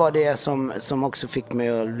var det som också fick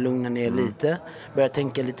mig att lugna ner lite. Börja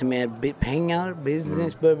tänka lite mer pengar,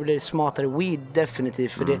 business, börja bli smartare. Weed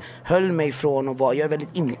definitivt, för det höll mig från att vara, jag är väldigt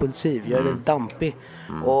impulsiv, jag är väldigt dampig.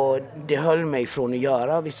 Och det höll mig från att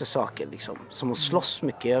göra vissa saker liksom, som att slåss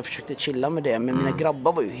mycket. Jag försökte chilla med det, men mina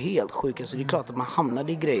grabbar var ju helt sjuka, så det är klart att man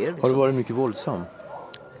hamnade i grejer liksom. Har du varit mycket våldsam?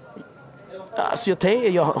 Alltså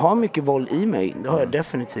jag har mycket våld i mig, det har jag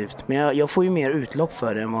definitivt. Men jag får ju mer utlopp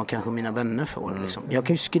för det än vad kanske mina vänner får liksom. Jag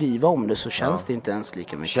kan ju skriva om det, så känns det inte ens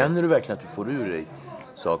lika mycket. Känner du verkligen att du får ur dig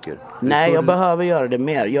saker? Nej, jag behöver göra det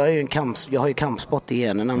mer. Jag har ju kampsport i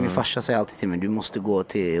generna. Min farsa säger alltid till mig, du måste gå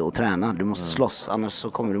till och träna, du måste slåss, annars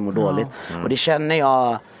så kommer du må dåligt. Och det känner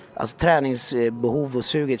jag. Alltså träningsbehov och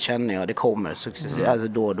suget känner jag, det kommer successivt, alltså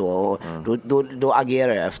då och då. Och då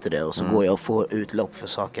agerar jag efter det, och så går jag och får utlopp för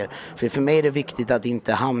saker. För mig är det viktigt att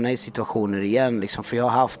inte hamna i situationer igen liksom, för jag har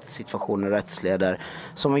haft situationer rättsliga där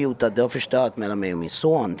som har gjort att det har förstört mellan mig och min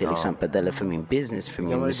son till exempel, eller för min business, för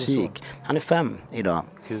min musik. Han är 5 idag.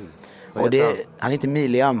 Kul. Och han är inte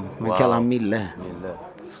Miliam, men kallar han Mille.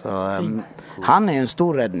 Så, han är en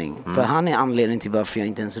stor räddning, för han är anledningen till varför jag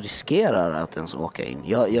inte ens riskerar att ens åka in.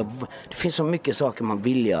 Det finns så mycket saker man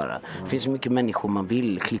vill göra. Det finns så mycket människor man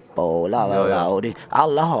vill klippa och och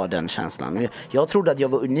alla har den känslan. Jag trodde att jag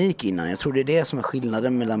var unik innan. Jag tror det är det som är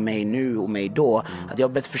skillnaden mellan mig nu och mig då. Att jag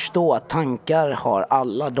har börjat förstå att tankar har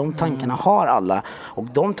alla. De tankarna har alla. Och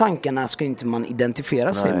de tankarna ska inte man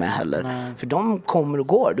identifiera sig med heller. För de kommer och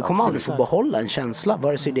går. Du kommer aldrig få behålla en känsla.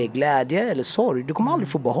 Vare sig det är glädje eller sorg. Du kommer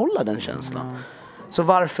aldrig få behålla den känslan. Så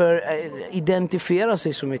varför identifiera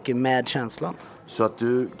sig så mycket med känslan? Så att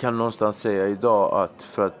du kan någonstans säga idag att,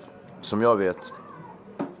 för att som jag vet,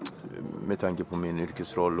 med tanke på min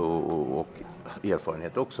yrkesroll och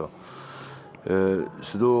erfarenhet också,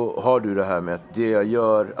 så då har du det här med att det jag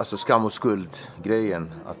gör, alltså skam och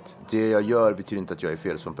skuld-grejen, att det jag gör betyder inte att jag är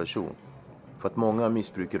fel som person. För att många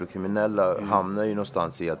missbrukare och kriminella hamnar ju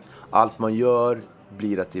någonstans i att allt man gör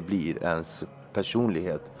blir att det blir ens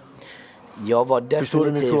personlighet. Jag var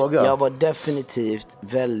definitivt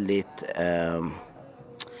väldigt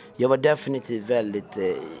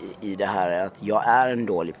i det här att jag är en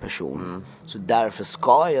dålig person. Så därför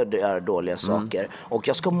ska jag göra dåliga saker. Och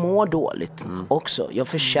jag ska må dåligt också. Jag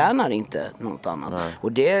förtjänar inte något annat.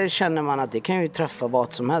 Och det känner man att det kan ju träffa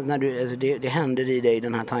vad som helst. När det händer i dig,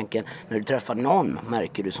 den här tanken. När du träffar någon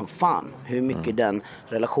märker du som fan hur mycket den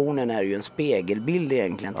relationen är ju en spegelbild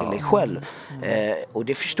egentligen till dig själv. Och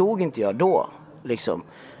det förstod inte jag då liksom.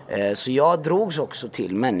 Så jag drogs också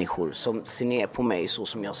till människor som ser ner på mig så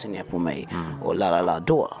som jag ser ner på mig. Och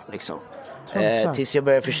då liksom. Tills jag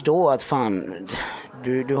började förstå att fan,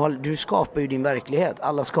 du skapar ju din verklighet.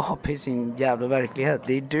 Alla skapar ju sin jävla verklighet.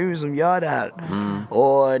 Det är du som gör det här.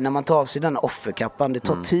 Och när man tar av sig den offerkappan, det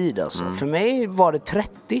tar tid alltså. För mig var det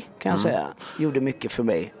 30 kan jag säga. Gjorde mycket för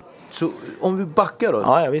mig. Så om vi backar då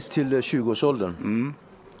till 20-årsåldern.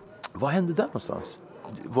 Vad hände där någonstans?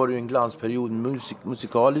 Var det en glansperiod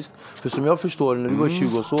musikaliskt? För som jag förstår när du var i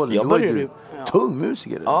 20-årsåldern, var du tung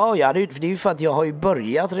musiker. Ja, det är ju för att jag har ju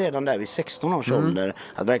börjat redan där vid 16 års ålder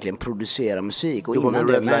att verkligen producera musik. Och du var med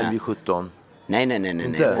Redline vid 17?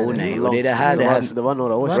 Nej. Och det här det var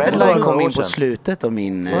några år sedan. Redline kom in på slutet av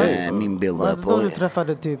min build-up. Då du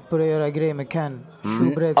träffade typ, började göra grejer med Ken.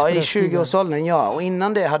 Express, Ja, i 20-årsåldern, ja. Och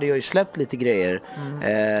innan det hade jag ju släppt lite grejer.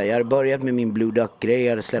 Jag hade börjat med min Blue Duck-grej. Jag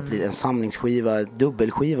hade släppt lite, en samlingsskiva,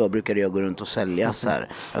 dubbelskiva brukade jag gå runt och sälja så här.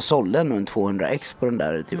 Jag sålde nog en 200x på den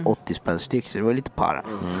där, typ 80 spänn styck, så det var lite para.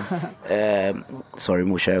 Sorry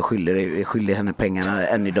morsa, jag skyller henne pengarna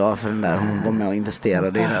än idag för den där. Hon var med och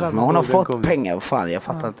investerade i den. Men hon har fått pengar, vad fan, jag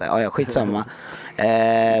fattar inte. Ja, skitsamma.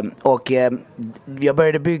 Och jag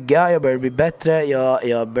började bygga, jag började bli bättre,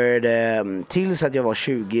 jag började tills att jag var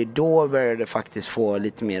 20, då började faktiskt få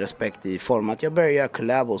lite mer respekt i form att jag började göra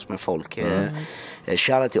collabos med folk.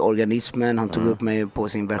 Shoutout till Organismen, han tog upp mig på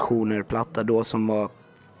sin versioner-platta då som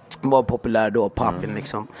var populär då, poppin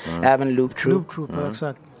liksom. Även Loop Troop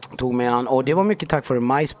exakt. tog mig an, och det var mycket tack vare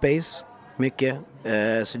MySpace, mycket. Så det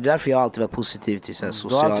är därför jag alltid var positiv till så här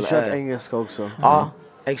social. Du har alltid kört engelska också. Ja.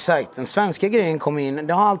 Exakt, den svenska grejen kom in,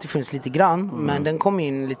 det har alltid funnits lite grann, men den kom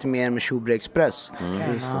in lite mer med Shobre Express.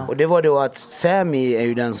 Och det var då att Sammy är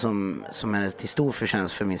ju den som är till stor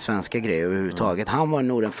förtjänst för min svenska grej överhuvudtaget. Han var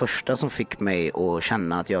nog den första som fick mig att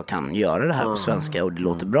känna att jag kan göra det här på svenska och det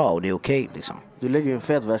låter bra och det är okej liksom. Du lägger ju en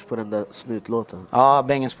fet vers på den där snutlåten. Ja,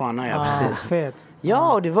 Bengens Spanare, ja precis. Fet.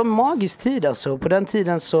 Ja, och det var en magisk tid alltså. På den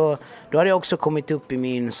tiden så, då hade jag också kommit upp i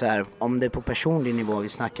min så här, om det är på personlig nivå vi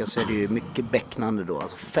snackar, så är det ju mycket bäcknande då.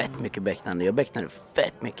 Alltså fett mycket bäcknande. Jag bäcknade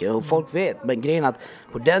fett mycket och folk vet. Men grejen att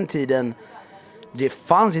på den tiden, det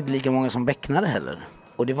fanns inte lika många som bäcknade heller.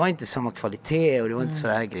 Och det var inte samma kvalitet och det var inte så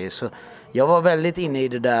här grejer. Så jag var väldigt inne i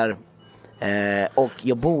det där. Och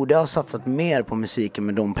jag borde ha satsat mer på musiken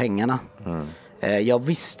med de pengarna. Jag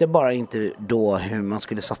visste bara inte då hur man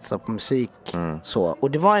skulle satsa på musik. Så.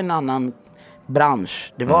 Och det var en annan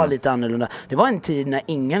bransch. Det var lite annorlunda. Det var en tid när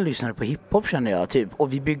ingen lyssnade på hiphop, kände jag typ.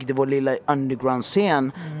 Och vi byggde vår lilla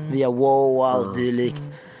underground-scen via WoW och allt dylikt.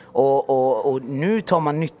 Och nu tar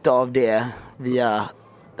man nytta av det via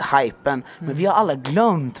hypen. Men vi har alla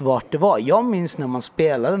glömt vart det var. Jag minns när man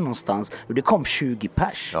spelade någonstans och det kom 20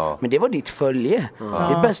 pers. Men det var ditt följe. Det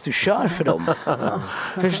är bäst du kör för dem.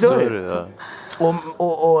 Förstår du?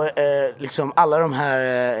 Och liksom alla de här,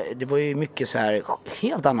 det var ju mycket så här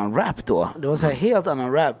helt annan rap då. Det var så här helt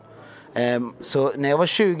annan rap. Så när jag var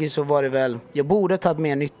 20 så var det väl, jag borde tagit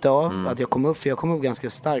mer nytta av att jag kom upp, för jag kom upp ganska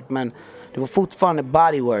starkt, men det var fortfarande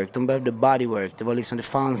bodywork. De behövde bodywork. Det var liksom, det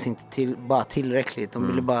fanns inte bara tillräckligt. De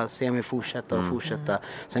ville bara se mig fortsätta och fortsätta.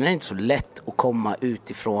 Sen är det inte så lätt att komma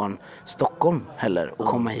utifrån Stockholm heller och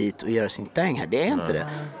komma hit och göra sin thing här. Det är inte det.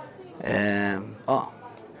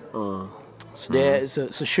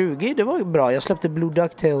 Så 20, det var ju bra. Jag släppte Blue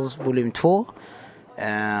DuckTales volym 2.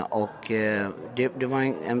 Och det var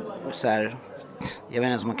en så här, jag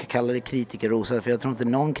vet inte om man kan kalla det kritikerrosa, för jag tror inte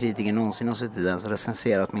någon kritiker någonsin har suttit där och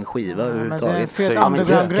recenserat min skiva överhuvudtaget.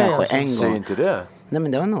 Kanske en gång. Säg inte det. Nej,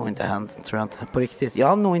 men det har nog inte hänt, tror jag inte, på riktigt. Jag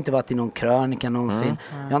har nog inte varit i någon krönika någonsin.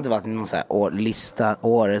 Jag har inte varit i någon så här lista,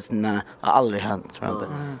 årets, nej, det har aldrig hänt, tror jag inte.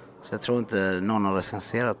 Så jag tror inte någon har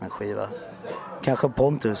recenserat min skiva. Kanske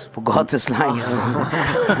Pontus på gatuslangen.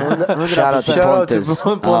 Shoutout till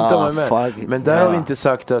Pontus. Men där har vi inte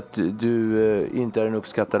sagt att du inte är en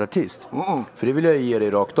uppskattad artist. För det vill jag ge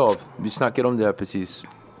dig rakt av. Vi snackade om det här precis.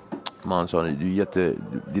 Man sa, du gett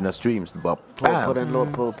dina streams bara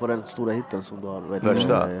på den stora hitten som du har, vet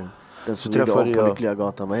värsta. Den som träffade på Lyckliga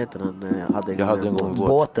gatan, vad heter den? Jag hade en gång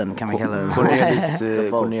båten, kan man kalla den.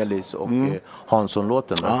 Cornelis och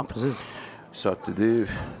Hansson-låten. Ja, precis. Så att det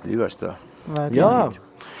är värsta. Ja,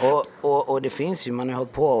 och det finns ju, man har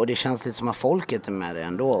hållit på, och det känns lite som att folket är med det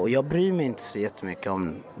ändå. Och jag bryr mig inte så jättemycket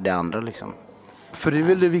om det andra liksom. För det är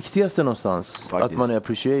väl det viktigaste någonstans, faktiskt. Att man är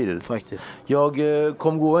appreciated. Faktiskt. Jag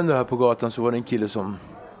kom gående här på gatan, så var det en kille som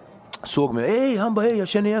såg mig. Han bara, jag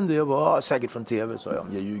känner igen dig. Jag bara, säkert från tv, sa jag.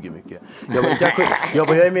 Jag ljuger mycket. Jag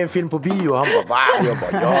är med i en film på bio. Han bara, jag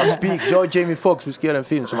bara, jag och Jamie Foxx, vi ska göra en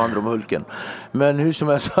film som handlar om Hulken. Men hur som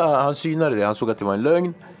helst, han synade det. Han såg att det var en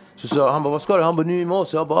lögn. Så sa han bara, vad ska du? Han bara, nu i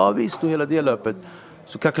morse. Jag bara, visst, och hela det löpet.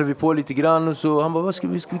 Så kacklade vi på lite grann, och så han bara,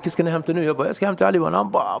 vilka ska ni hämta nu? Jag bara, jag ska hämta Aliwan.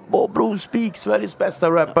 Han bara, bro, Speak, Sveriges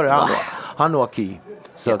bästa rappare. Han och Aki.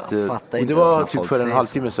 Så att, och det var typ för en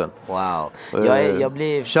halvtimme sedan. Wow. Jag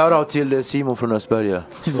blir... Shoutout till Simon från Östberga.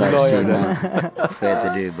 Simon.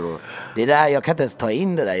 Vet du, bro. Det där, jag kan inte ens ta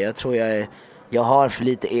in det där. Jag tror jag har för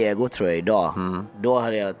lite ego, tror jag, idag. Då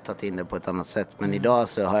hade jag tagit in det på ett annat sätt. Men idag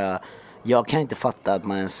så har jag kan inte fatta att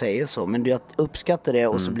man ens säger så. Men jag uppskattar det,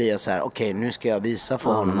 och så blir jag så här, okej, nu ska jag visa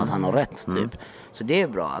för honom att han har rätt, typ. Så det är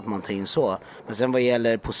bra att man tar in så. Men sen vad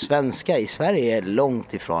gäller på svenska i Sverige är det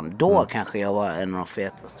långt ifrån. Då kanske jag var en av de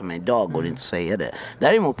fetaste, men idag går det inte att säga det.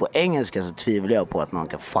 Däremot på engelska så tvivlar jag på att någon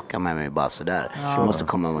kan fucka med mig bara sådär. Jag måste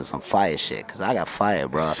komma med some fire shit, 'cause I got fire,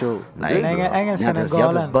 bro. Engelskan är jag har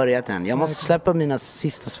inte galen. börjat än. Jag måste släppa mina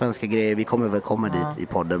sista svenska grejer. Vi kommer väl komma dit i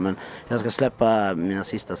podden, men jag ska släppa mina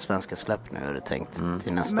sista svenska släpp nu, är det tänkt,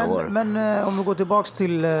 till nästa år. Men om vi går tillbaks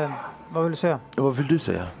till, vad vill du säga? Vad vill du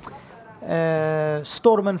säga?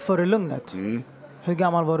 Stormen före lugnet. Hur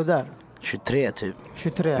gammal var du där? 23 typ.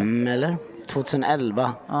 23? Eller?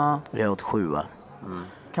 2011. Jag åt 7.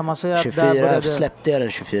 Kan man säga att 24 där började... släppte jag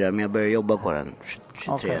den 24, men jag började jobba på den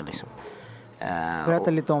 23 Okay. liksom.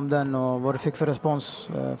 Berätta lite om den och vad du fick för respons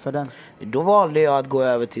för den. Då valde jag att gå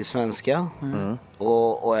över till svenska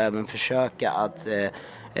och även försöka att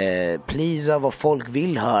pleasa vad folk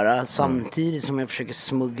vill höra samtidigt som jag försöker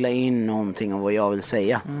smuggla in någonting av vad jag vill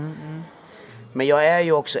säga. Men jag är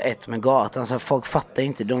ju också ett med gatan, så folk fattar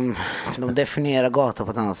inte, de definierar gatan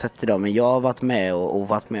på ett annat sätt idag, men jag har varit med och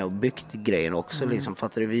varit med och byggt grejen också liksom,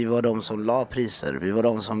 fattar du? Vi var de som la priser, vi var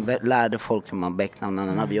de som lärde folk hur man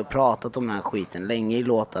becknar, vi har pratat om den här skiten länge i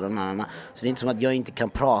låtar och så det är inte som att jag inte kan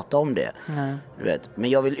prata om det. Du vet, men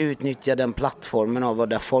jag vill utnyttja den plattformen av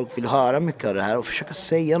där folk vill höra mycket av det här och försöka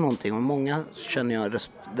säga någonting, och många känner jag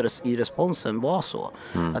i responsen var så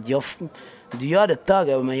att du gör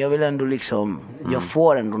det men jag vill ändå liksom jag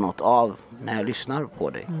får ändå något av när jag lyssnar på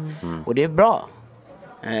dig. Och det är bra.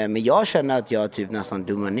 Men jag känner att jag typ nästan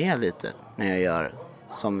dummar ner lite när jag gör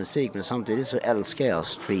som musik, men samtidigt så älskar jag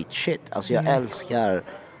street shit. Alltså jag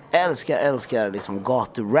älskar liksom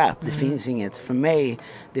gaturap. Det finns inget för mig.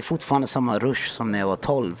 Det är fortfarande samma rush som när jag var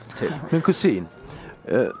 12 typ. Men kusin,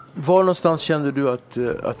 var någonstans kände du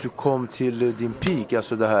att du kom till din peak,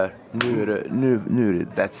 alltså det här nu är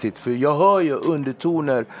det that's it, för jag hör ju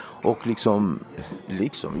undertoner och liksom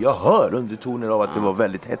jag hör undertoner av att det var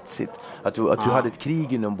väldigt hetsigt, att du hade ett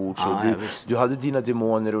krig inombords och du hade dina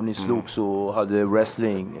demoner och ni slogs och hade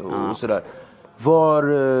wrestling och sådär.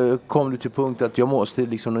 Var kom du till punkt att jag måste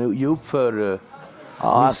liksom ge upp för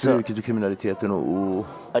missbruket och kriminaliteten och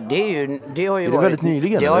det har ju varit väldigt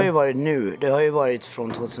nyligen. Det har ju varit nu. Det har ju varit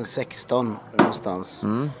från 2016 någonstans.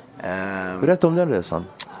 Berätta om den resan.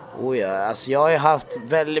 Alltså jag har ju haft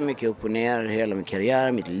väldigt mycket upp och ner hela min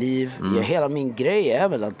karriär, mitt liv. Hela min grej är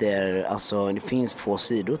väl att det finns två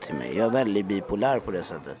sidor till mig. Jag är väldigt bipolär på det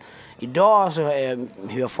sättet. Idag så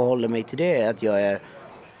hur jag förhåller mig till det är att jag är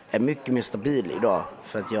mycket mer stabil idag.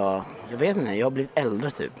 För att jag vet inte, jag har blivit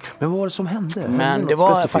äldre typ. Men vad var det som hände? Men det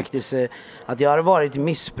var faktiskt att jag hade varit i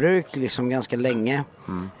missbruk liksom ganska länge.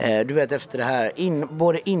 Du vet, efter det här,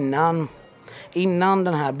 både innan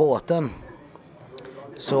den här båten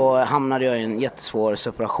så hamnade jag i en jättesvår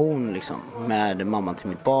separation liksom, med mamman till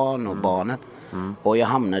mitt barn och barnet. Och jag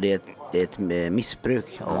hamnade i ett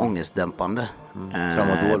missbruk av ångestdämpande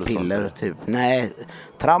piller typ. Nej,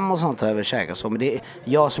 tram och sånt har jag väl käkat så, men det är,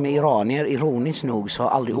 jag som är iranier, ironiskt nog så har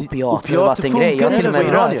aldrig opiater varit en grej. Jag till och med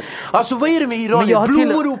iranier. Alltså vad är det med iranier?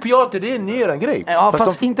 Blommor och opiater, det är en grej. Ja,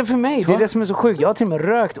 fast inte för mig. Det är det som är så sjukt. Jag har till och med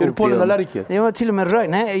rökt opium. Är du pollenallergiker? Jag har till och med rökt.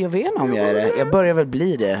 Nej, jag vet inte om jag är det. Jag börjar väl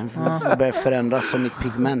bli det. Jag börjar förändras som mitt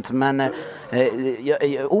pigment. Men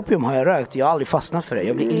opium har jag rökt. Jag har aldrig fastnat för det.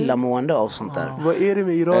 Jag blir illamående av sånt där. Vad är det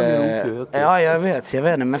med iranier och opium? Ja, jag vet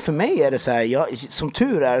inte. Men för mig är det så här, som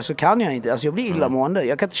tur är så kan jag inte. Alltså jag blir illamående.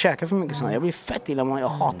 Jag kan inte käka för mycket sånt. Jag blir fett illamående. Jag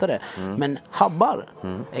hatar det. Men habbar,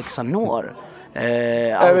 Xanor,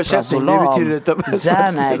 Alprazolam,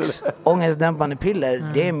 Xanax, ångestdämpande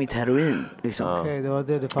piller, det är mitt heroin liksom. Okay, det var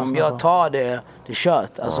det om jag tar det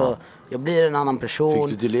kött, alltså jag blir en annan person.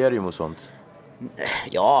 Fick du delirium och sånt?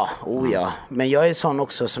 Ja, men jag är sån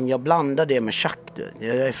också som jag blandar det med tjack.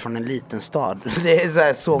 Jag är från en liten stad. Det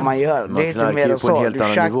är så man gör. Det är inte mer än så. Du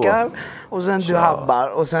tjackar och sen du habbar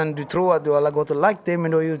och sen du tror att du har gått och lagt det,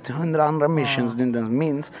 men du har gjort 100 andra missions du inte ens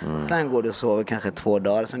minns. Sen går du och sover kanske 2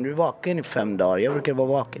 dagar. Sen du är vaken i 5 dagar. Jag brukar vara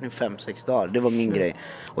vaken i 5-6 dagar. Det var min grej.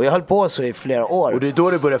 Och jag höll på så i flera år. Och det är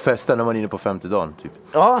då det börjar festa, när man är inne på 50 dagen typ.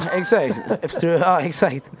 Ja, exakt.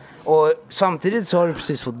 Exakt. Och samtidigt så har du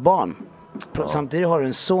precis fått barn. Samtidigt har du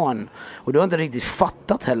en son och du har inte riktigt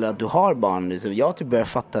fattat heller att du har barn. Jag typ började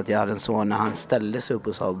fatta att jag hade en son när han ställde sig upp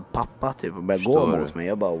och sa pappa typ och började gå mot mig.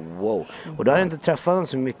 Jag bara wow. Och då hade jag inte träffat honom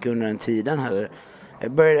så mycket under den tiden heller.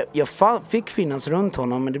 Jag fick finnas runt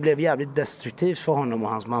honom, men det blev jävligt destruktivt för honom och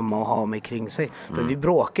hans mamma att ha mig kring sig. För vi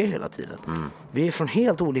bråkar hela tiden. Vi är från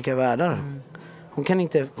helt olika världar. Hon kan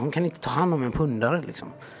inte ta hand om en pundare liksom.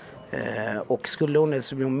 Och skulle hon det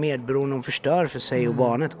så blir hon medberoende och förstör för sig och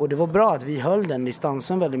barnet. Och det var bra att vi höll den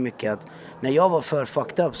distansen väldigt mycket. Att när jag var för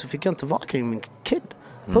fucked up så fick jag inte vara kring min kid.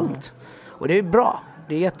 Punkt. Och det är bra,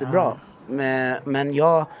 det är jättebra. Men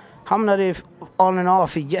jag hamnade on and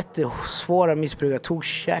off i jättesvåra missbruk. Jag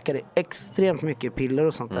käkade extremt mycket piller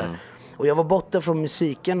och sånt där. Och jag var borta från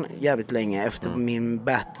musiken jävligt länge efter min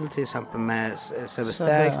battle till exempel med Sebbe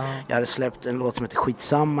Stax. Jag hade släppt en låt som heter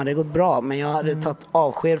Skitsamma, det gått bra. Men jag hade tagit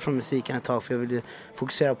avsked från musiken ett tag för jag ville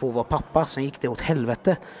fokusera på att vara pappa. Sen gick det åt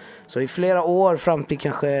helvete. Så i flera år fram till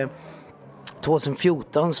kanske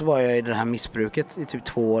 2014 så var jag i det här missbruket i typ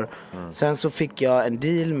 2 år. Sen så fick jag en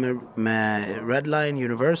deal med Redline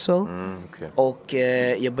Universal. Och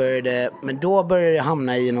jag började, men då började jag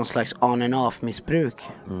hamna i någon slags on and off missbruk.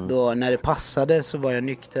 Då när det passade så var jag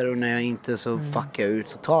nykter och när jag inte så fuckade jag ut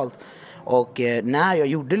totalt. Och när jag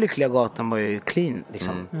gjorde Lyckliga Gatan var jag ju clean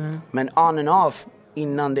liksom. Men on and off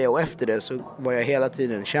innan det och efter det så var jag hela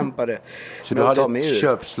tiden kämpade. Så du hade ett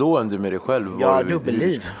köpslående med dig själv? Ja,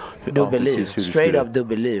 dubbelliv. Dubbelliv. Straight up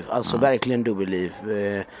dubbelliv. Alltså verkligen dubbelliv.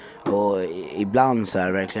 Och ibland så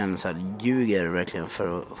här verkligen så här ljuger verkligen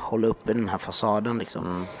för att hålla uppe den här fasaden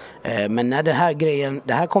liksom. Men när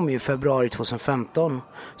det här kom ju i februari 2015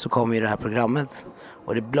 så kom ju det här programmet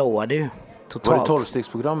och det blowade ju. Totalt. Var det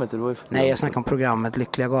 12-stegsprogrammet? Nej, jag snackar om programmet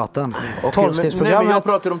Lyckliga Gatan. Okay, 12-stegsprogrammet. Jag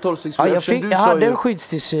pratade om 12-stegsprogrammet. Jag hade en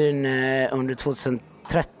skyddstillsyn under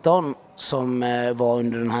 2013 som var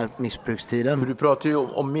under den här missbrukstiden. För du pratar ju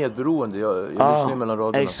om medberoende. Jag lyssnar mellan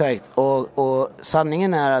raderna. Exakt. Och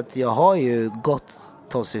sanningen är att jag har ju gått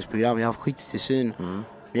 12-stegsprogram. Jag har haft skyddstillsyn. Men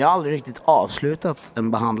jag har aldrig riktigt avslutat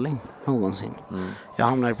en behandling någonsin.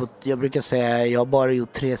 Jag brukar säga jag har bara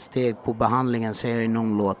gjort 3 steg på behandlingen, säger jag i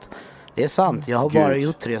någon låt. Det är sant, jag har bara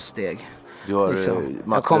gjort 3 steg. Du har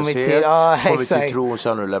jag kommit till tro och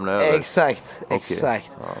sen har du lämnat över.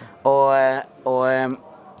 Exakt.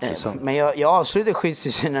 Men jag avslutade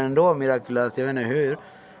skyddstillsynen ändå mirakulöst, jag vet inte hur.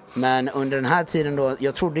 Men under den här tiden då,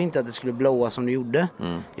 jag trodde inte att det skulle blåa som det gjorde.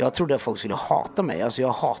 Jag trodde att folk skulle hata mig. Alltså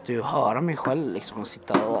jag hatar ju att höra mig själv liksom och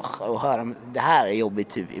sitta och höra. Det här är jobbigt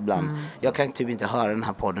typ ibland. Jag kan typ inte höra den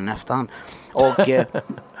här podden efterhand. Och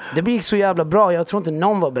det gick så jävla bra. Jag tror inte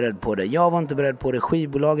någon var beredd på det. Jag var inte beredd på det.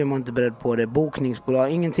 Skivbolagen var inte beredd på det. Bokningsbolag,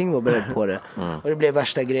 ingenting var beredd på det. Och det blev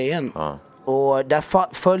värsta grejen. Och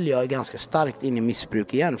där föll jag ganska starkt in i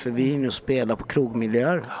missbruk igen. För vi är inne och spelar på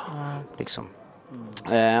krogmiljöer. Liksom.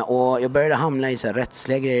 Och jag började hamna i så här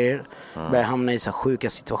rättsliga grejer. Började hamna i så här sjuka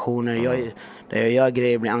situationer. Där jag gör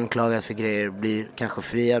grejer, blir anklagad för grejer, blir kanske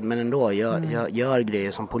friad, men ändå jag gör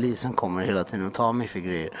grejer som polisen kommer hela tiden och tar mig för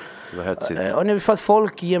grejer. Och nu för att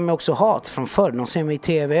folk ger mig också hat från förr. De ser mig i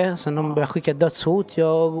tv, sen de börjar skicka dödshot.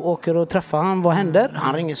 Jag åker och träffar han. Vad händer?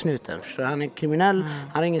 Han ringer snuten. Så han är kriminell,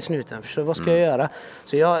 han ringer snuten. Så vad ska jag göra?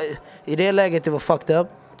 Så i det läget det var fucked up.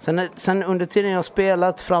 Sen under tiden jag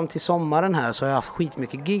spelat fram till sommaren här så har jag haft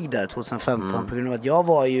skitmycket gig där 2015 på grund av att jag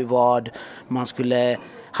var ju vad man skulle...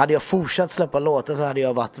 Hade jag fortsatt släppa låtar så hade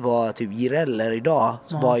jag varit typ Jireller idag.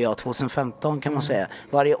 Så var jag 2015 kan man säga.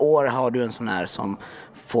 Varje år har du en sån här som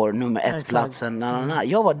får nummer 1-platsen.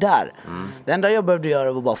 Jag var där. Det enda jag behövde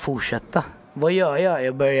göra var bara fortsätta. Vad gör jag?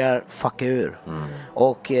 Jag börjar fucka ur.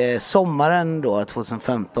 Och sommaren då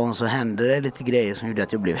 2015 så hände det lite grejer som gjorde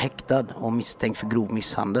att jag blev häktad och misstänkt för grov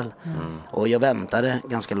misshandel. Och jag väntade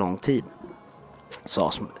ganska lång tid.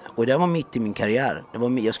 Och det var mitt i min karriär.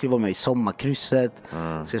 Jag skulle vara med i Sommarkrysset.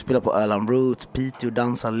 Skulle spela på Öland Roots, Piteå,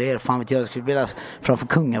 dansa, ler. Fan vet jag skulle spela framför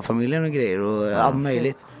kungafamiljen och grejer och allt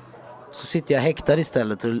möjligt. Så sitter jag häktad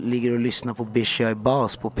istället och ligger och lyssnar på Bish Jag är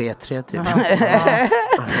Bas på P3 typ.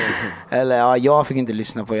 Eller jag fick inte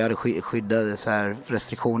lyssna på det. Jag hade skyddade så här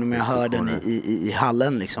restriktioner, men jag hörde den i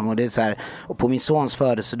hallen liksom. Och det är så här, och på min sons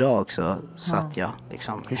födelsedag också satt jag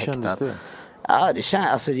liksom Hur häktad. kändes det? Ja, det känns,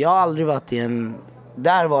 alltså jag har aldrig varit i en...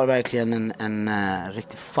 Där var verkligen en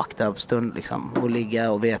riktigt fucked up stund liksom. Att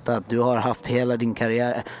ligga och veta att du har haft hela din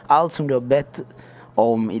karriär. Allt som du har bett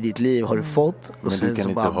om i ditt liv har du fått. Men du kan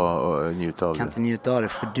inte njuta av det. Kan inte njuta av det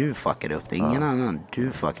för du fuckade upp det. Ingen annan,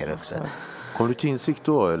 du fuckade upp det. Kom du till insikt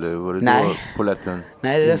då eller var det då polletten?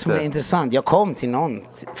 Nej, det är det som är intressant. Jag kom till någon,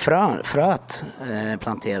 fröet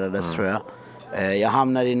planterades tror jag. Jag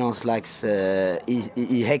hamnade i någon slags,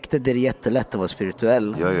 i häktet är det jättelätt att vara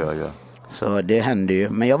spirituell. Ja. Så det hände ju.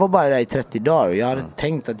 Men jag var bara där i 30 dagar och jag hade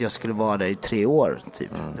tänkt att jag skulle vara där i 3 år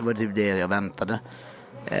typ. Det var typ det jag väntade.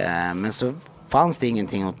 Men så fanns det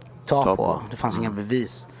ingenting att ta på. Det fanns inga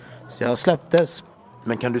bevis. Så jag släpptes.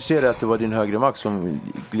 Men kan du se det att det var din högre makt som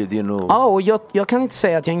gled in och... Ja, och jag kan inte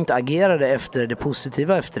säga att jag inte agerade efter det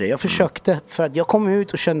positiva efter det. Jag försökte, för att jag kom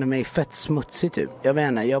ut och kände mig fett smutsig typ. Jag vet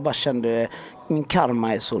inte, jag bara kände min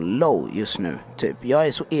karma är så low just nu. Typ. Jag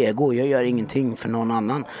är så ego, jag gör ingenting för någon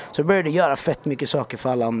annan. Så jag började göra fett mycket saker för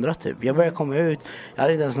alla andra. Typ. Jag började komma ut, jag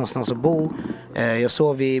hade inte ens någonstans att bo. Jag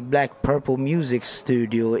sov i Black Purple Music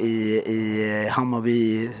Studio i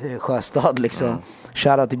Hammarby Sjöstad liksom.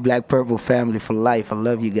 Shoutout till Black Purple Family for life, I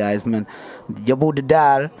love you guys. Men jag bodde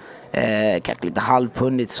där. Kanske lite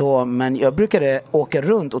halvpundigt så, men jag brukade åka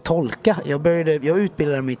runt och tolka. Jag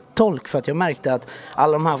utbildade mig tolk för att jag märkte att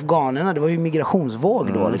alla de här afghanerna, det var ju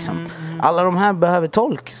migrationsvåg då liksom. Alla de här behöver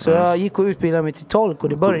tolk, så jag gick och utbildade mig till tolk, och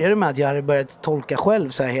det började med att jag hade börjat tolka själv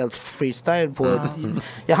så här helt freestyle på.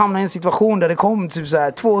 Jag hamnade i en situation där det kom typ så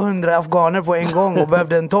här 200 afghaner på en gång och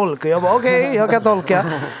behövde en tolk, och jag bara okej, jag kan tolka.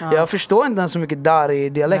 Jag förstår inte ens så mycket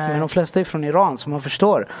dari-dialekt, men de flesta är från Iran så man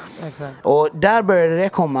förstår. Och där började det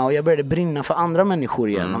komma, och jag började brinna för andra människor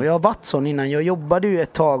igen. Och jag har varit sån innan. Jag jobbade ju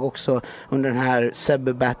ett tag också under den här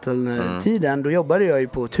Sebbe Battle-tiden. Då jobbade jag ju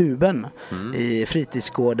på Tuben i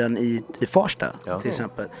fritidsgården i Farsta till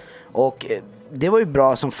exempel. Och det var ju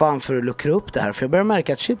bra som fan för att luckra upp det här. För jag började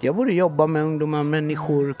märka att shit, jag borde jobba med ungdomar,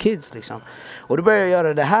 människor, kids liksom. Och då började jag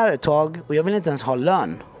göra det här ett tag, och jag vill inte ens ha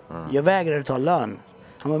lön. Jag vägrade ta lön.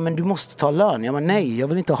 Han bara, men du måste ta lön. Jag bara, nej, jag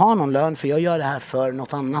vill inte ha någon lön, för jag gör det här för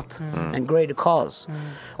något annat. En greater cause.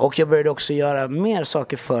 Och jag började också göra mer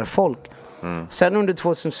saker för folk. Sen under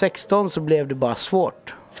 2016 så blev det bara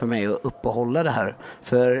svårt för mig att uppehålla det här.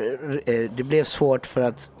 För det blev svårt för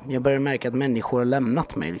att jag började märka att människor har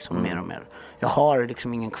lämnat mig liksom mer och mer. Jag har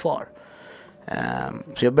liksom ingen kvar.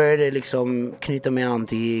 Så jag började liksom knyta mig an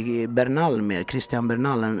till Bernal mer. Christian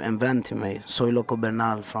Bernal, en vän till mig. Soy Loco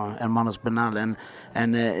Bernal från Hermanos Bernal.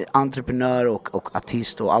 En entreprenör och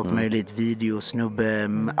artist och allt möjligt. Video, snubbe,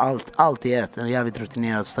 allt i ett. En jävligt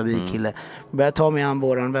rutinerad, stabil kille. Började ta mig an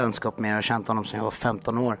våran vänskap med. Jag har känt honom sedan jag var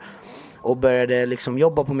 15 år. Och började liksom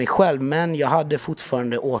jobba på mig själv. Men jag hade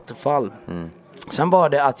fortfarande återfall. Sen var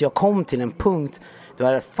det att jag kom till en punkt då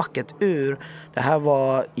hade jag fuckat ur. Det här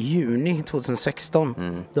var i juni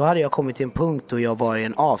 2016. Då hade jag kommit till en punkt då jag var i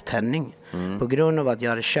en avtändning. På grund av att jag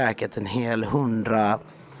hade käkat en hel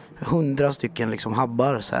 100 stycken liksom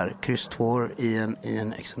habbar så här, kryss 2 i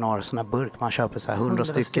en XNR sån här burk. Man köper så här 100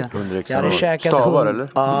 stycken. Jag hade käkat stavar eller?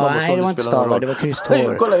 Nej, det var inte stavar, det var kryss 2.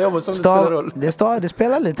 Det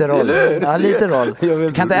spelar lite roll. Ja, lite roll.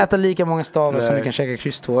 Du kan inte äta lika många stavar som du kan käka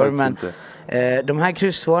kryss 2, men de här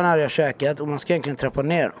kryss 2 hade jag käkat, och man ska egentligen trappa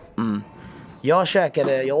ner. Jag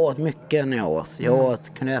åt mycket när jag åt. Jag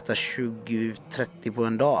kunde äta 20-30 på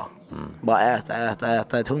en dag. Bara äta.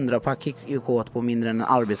 Ett 100-pack gick åt på mindre än en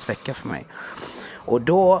arbetsvecka för mig. Och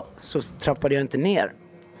då så trappade jag inte ner.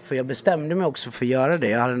 För jag bestämde mig också för att göra det.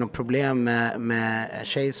 Jag hade något problem med en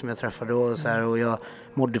tjej som jag träffade då. Och, så här, och jag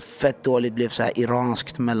mådde fett dåligt, blev så här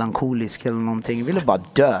iranskt melankolisk eller någonting. Jag ville bara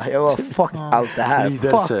dö. Jag var fuck allt det här.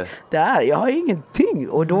 Fuck det här. Jag har ingenting.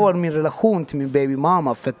 Och då var min relation till min baby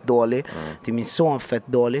mama fett dålig. Till min son fett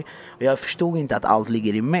dålig. Och jag förstod inte att allt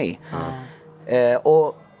ligger i mig.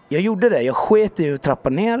 Och jag gjorde det. Jag sket i att trappa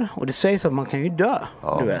ner. Och det sägs att man kan ju dö.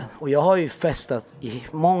 Du vet. Och jag har ju festat i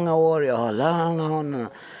många år. Jag har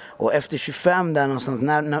och efter 25 där någonstans,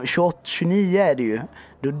 när 28, 29 är det ju,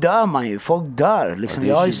 då dör man ju. Folk dör liksom.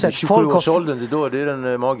 Jag har ju sett folk det är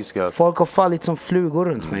den magiska. Folk har fallit som flugor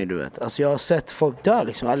runt mig, du vet. Alltså jag har sett folk dö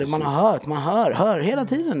liksom. Eller man hör hela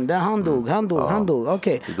tiden. Där han dog.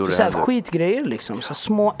 Okej. Så här skitgrejer liksom. Så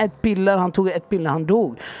små han tog ett piller, han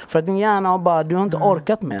dog. För att din hjärna har bara, du har inte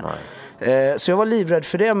orkat mer. Så jag var livrädd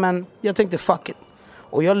för det, men jag tänkte fuck it.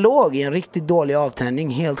 Och jag låg i en riktigt dålig avtändning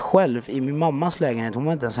helt själv i min mammas lägenhet. Hon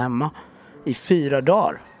var inte ens hemma. I 4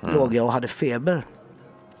 dagar låg jag och hade feber.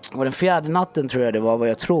 Och den 4:e natten, tror jag det var vad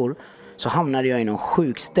jag tror, så hamnade jag i någon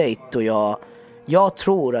sjuk state. Och jag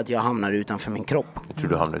tror att jag hamnade utanför min kropp. Jag tror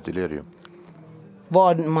du hamnade i delirium.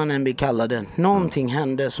 Vad man än vill kalla det. Någonting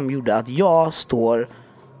hände som gjorde att jag står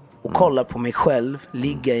och kollar på mig själv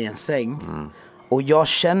ligga i en säng. Och jag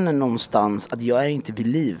känner någonstans att jag är inte vid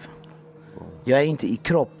liv. Jag är inte i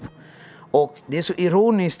kropp. Och det är så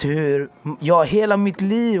ironiskt hur jag hela mitt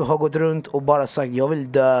liv har gått runt och bara sagt jag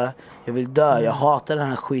vill dö. Jag hatar den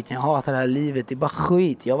här skiten, jag hatar det här livet. Det är bara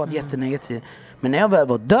skit, jag har varit jättenegativ. Men när jag väl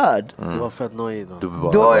var död, du var fett nöjd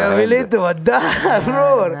då jag ville inte vara där,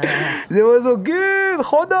 bror. Det var så, gud,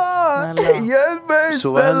 Khoda, hjälp mig,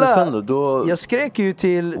 så vad hände sen då? Jag skrek ju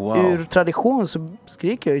till, ur tradition så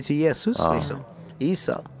skrek jag ju till Jesus liksom.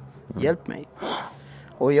 Isa, hjälp mig.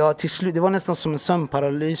 Och jag till slut, det var nästan som en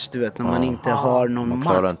sömnparalys, du vet, när man inte har någon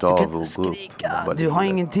makt. Du kan inte skrika, du har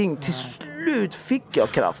ingenting. Till slut fick jag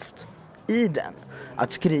kraft i den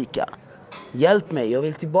att skrika. Hjälp mig, jag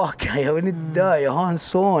vill tillbaka, jag vill inte dö, jag har en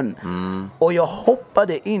son. Och jag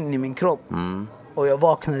hoppade in i min kropp och jag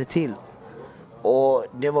vaknade till. Och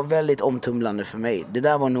det var väldigt omtumlande för mig. Det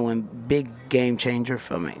där var nog en big game changer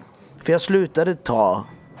för mig. För jag slutade ta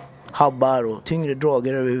habbar och tyngre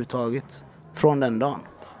droger överhuvudtaget från den dagen.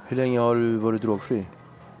 Hur länge har du varit drogfri?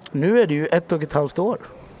 Nu är det ju 1,5 år.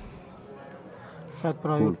 Fett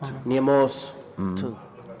bra gjort. Nemos.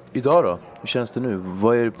 Idag då? Hur känns det nu?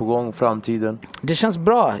 Vad är det på gång? Framtiden? Det känns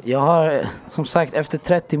bra. Jag har, som sagt, efter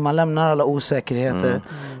 30 man lämnar alla osäkerheter.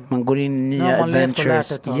 Man går in i nya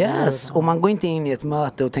adventures. Yes, och man går inte in i ett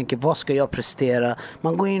möte och tänker, vad ska jag prestera?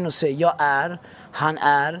 Man går in och säger, jag är, han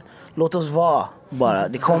är, låt oss vara bara.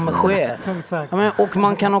 Det kommer ske. Ja, men, och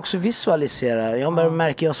man kan också visualisera. Jag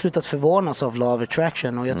har slutat förvånas av law of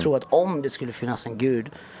attraction. Och jag tror att om det skulle finnas en gud,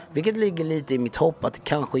 vilket ligger lite i mitt hopp att det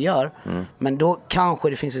kanske gör, men då kanske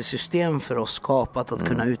det finns ett system för oss skapat att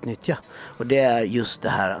kunna utnyttja. Och det är just det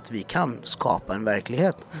här att vi kan skapa en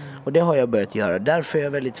verklighet. Och det har jag börjat göra. Därför är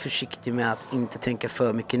jag väldigt försiktig med att inte tänka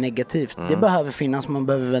för mycket negativt. Det behöver finnas, man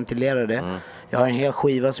behöver ventilera det. Jag har en hel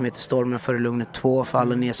skiva som heter Stormen före lugnet 2, för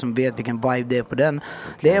alla ni som vet vilken vibe det är på den.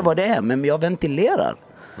 Det är vad det är, men jag ventilerar.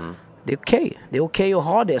 Det är okej. Det är okej att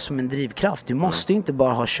ha det som en drivkraft. Du måste inte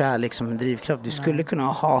bara ha kärlek som en drivkraft. Du skulle kunna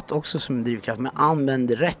ha hat också som en drivkraft. Men använd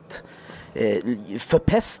det rätt.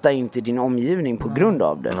 Förpesta inte din omgivning på grund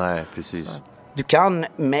av det. Nej, precis. Du kan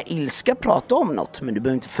med ilska prata om något, men du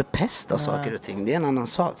behöver inte förpesta saker och ting. Det är en annan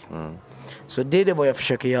sak. Så det är vad jag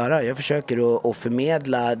försöker göra. Jag försöker att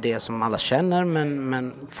förmedla det som alla känner,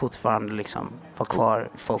 men fortfarande liksom vara kvar.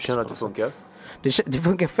 Känner att det funkar? Det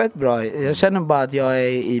funkar fett bra. Jag känner bara att jag är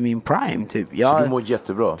i min prime typ. Så du mår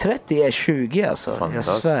jättebra? 30 är 20 alltså. Jag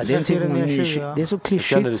svär. Det är, typ det är så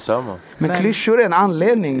klyschigt. Jag känner detsamma. Men klyschor är en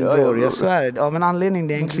anledning, bror. Jag svär. Av en anledning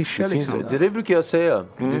det är en klyscha liksom. Det brukar jag säga.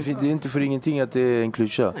 Det är inte för ingenting att det är en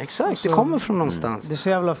klyscha. Exakt, det kommer från någonstans. Det är så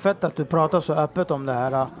jävla fett att du pratar så öppet om det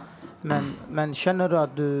här. Men känner du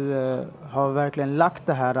att du har verkligen lagt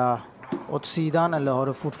det här åt sidan, eller har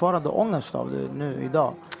du fortfarande ångest av det nu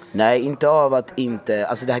idag? Nej, inte av att inte,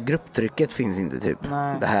 alltså det här grupptrycket finns inte typ.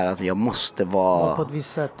 Nej. Det här att jag måste vara på ett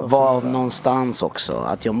visst sätt vara någonstans också.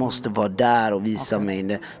 Att jag måste vara där och visa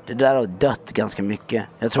mig. Det där har dött ganska mycket.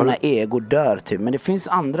 Jag tror när ego dör typ. Men det finns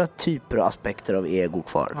andra typer och aspekter av ego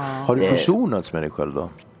kvar. Har du försonats med dig själv då?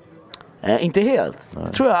 Inte helt. Nej.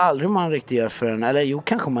 Det tror jag aldrig man riktigt gör förrän. Eller jo,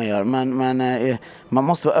 kanske man gör. Men man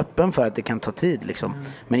måste vara öppen för att det kan ta tid liksom.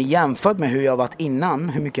 Men jämfört med hur jag varit innan,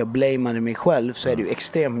 hur mycket jag blameade mig själv, så är det ju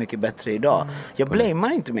extremt mycket bättre idag. Jag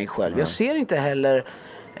blamear inte mig själv. Jag ser inte heller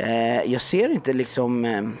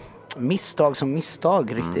liksom misstag som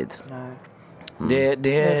misstag riktigt.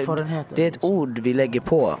 Det är ett ord vi lägger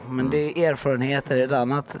på. Men det är erfarenheter ett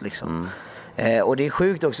annat liksom. Och det är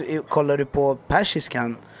sjukt också. Kollar du på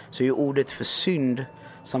persiskan, så är ju ordet för synd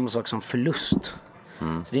samma sak som förlust.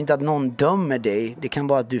 Så det är inte att någon dömer dig. Det kan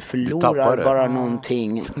vara att du förlorar bara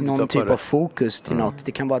någonting. Någon typ av fokus till något.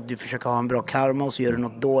 Det kan vara att du försöker ha en bra karma och så gör du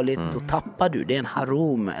något dåligt. Då tappar du. Det är en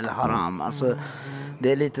harum eller haram. Alltså,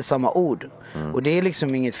 det är lite samma ord. Och det är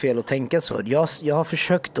liksom inget fel att tänka så. Jag har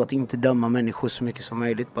försökt att inte döma människor så mycket som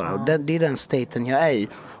möjligt bara. Och det är den staten jag är i.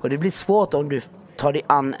 Och det blir svårt om du tar dig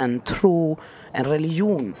an en tro, en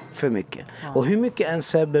religion för mycket. Och hur mycket en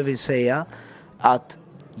Sebbe vill säga att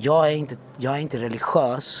jag är inte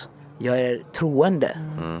religiös, jag är troende.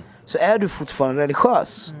 Så är du fortfarande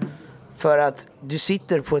religiös. För att du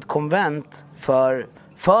sitter på ett konvent för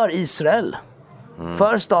Israel.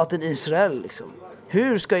 För staten Israel liksom.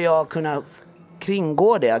 Hur ska jag kunna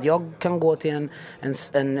kringgå det? Att jag kan gå till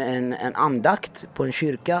en andakt på en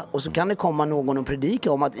kyrka och så kan det komma någon och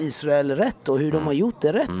predika om att Israel är rätt och hur de har gjort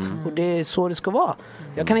det rätt. Och det är så det ska vara.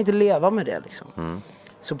 Jag kan inte leva med det liksom.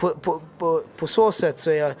 Så på så sätt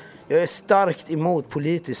så är jag är starkt emot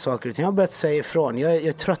politiskt saker. Jag har börjat säga ifrån. Jag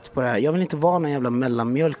är trött på det här. Jag vill inte vara någon jävla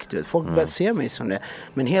mellanmjölk. Du vet. Folk börjar se mig som det.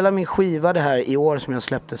 Men hela min skiva det här i år som jag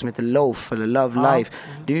släppte som heter Loaf eller Love Life.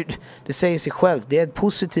 Det säger sig själv. Det är ett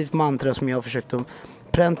positivt mantra som jag har försökt att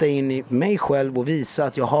pränta in i mig själv och visa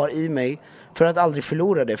att jag har i mig. För att aldrig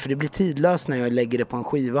förlora det. För det blir tidlöst när jag lägger det på en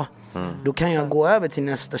skiva. Då kan jag gå över till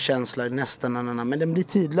nästa känsla, men den blir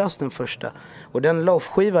tidlös den första. Och den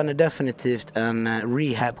Loaf-skivan är definitivt en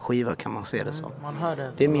rehab-skiva, kan man se det som.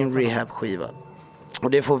 Det är min rehab-skiva.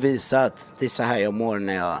 Och det får visa att det är så här jag mår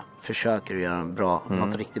när jag försöker göra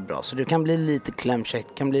något riktigt bra. Så det kan bli lite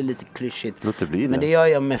klämkäckt, kan bli lite klyschigt. Men det gör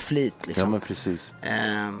jag med flit liksom. Ja, men precis.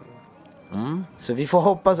 Så vi får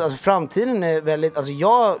hoppas, alltså framtiden är väldigt, alltså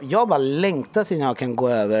jag bara längtar till när jag kan gå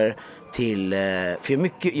över till, för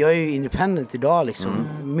jag är ju independent idag liksom.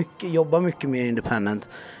 Jobbar mycket mer independent.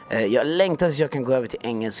 Jag längtar tills jag kan gå över till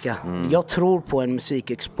engelska. Jag tror på en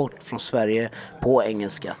musikexport från Sverige på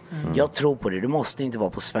engelska. Jag tror på det. Det måste inte vara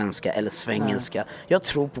på svenska eller svengelska. Jag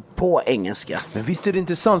tror på engelska. Men visst är det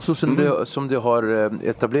intressant så som det har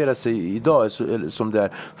etablerat sig idag, som det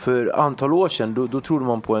är. För antal år sedan, då trodde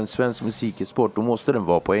man på en svensk musikexport, då måste den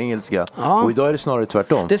vara på engelska. Ja. Och idag är det snarare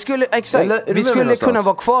tvärtom. Det skulle, exakt. Vi skulle kunna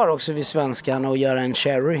vara kvar också vid svenskan och göra en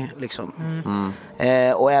cherry liksom.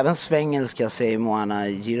 Och även svengelska säger Moana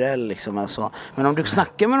Jireel liksom, alltså. Men om du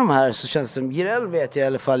snackar med de här så känns det som Jireel, vet jag i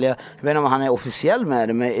alla fall, jag vet inte om han är officiell med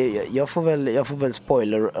det, men jag får väl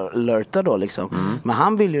spoiler alerta då liksom. Men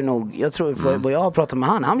han vill ju nog, jag tror vad jag har pratat med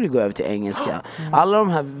han vill gå över till engelska. Alla de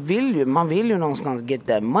här man vill ju någonstans get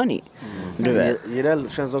that money. Du vet. Jireel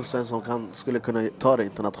känns också en som skulle kunna ta det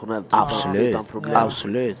internationellt utan problem.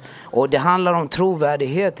 Absolut. Och det handlar om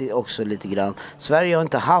trovärdighet också lite grann. Sverige har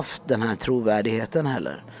inte haft den här trovärdigheten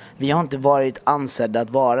heller. Vi har inte varit ansedda att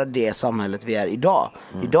vara det samhället vi är idag.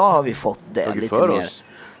 Idag har vi fått det lite mer.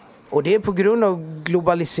 Och det är på grund av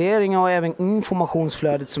globalisering och även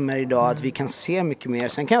informationsflödet som är idag att vi kan se mycket mer.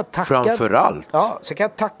 Sen kan jag tacka, framförallt. Ja, så kan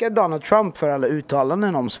jag tacka Donald Trump för alla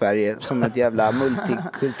uttalanden om Sverige som ett jävla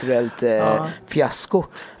multikulturellt fiasko.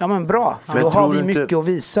 Ja, men bra, för då har vi mycket att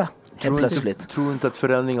visa. Tror du inte att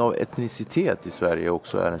förändring av etnicitet i Sverige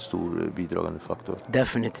också är en stor bidragande faktor?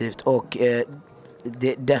 Definitivt. Och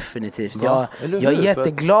definitivt. Jag är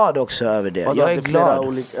jätteglad också över det. Jag är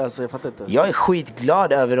glad. Jag är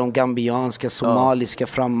skitglad över de gambianska, somaliska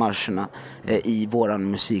frammarscherna i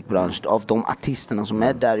våran musikbransch, av de artisterna som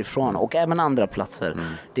är därifrån och även andra platser.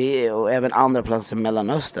 Det är och även andra platser i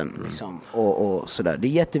Mellanöstern liksom, och sådär. Det är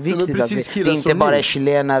jätteviktigt att det inte bara är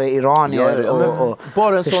chilenare, iranier och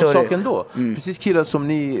bara en sån sak ändå. Precis killar som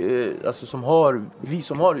ni alltså vi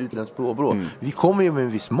som har utländskt påbrå. Vi kommer ju med en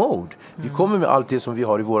viss mode. Vi kommer med allt det som vi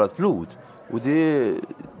har i vårat blod. Och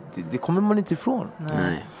det kommer man inte ifrån.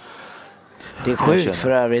 Nej. Det är sjukt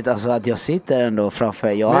för övrigt alltså, att jag sitter ändå framför.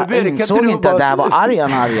 Jag insåg inte att det här var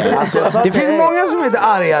Arjan. Alltså, det finns många som heter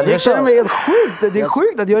Arjan. Jag känner mig helt sjukt. Det är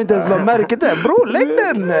sjukt att jag inte ens lade märke till det. Bro, lägg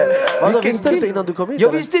den! Vad visste du innan du kom hit?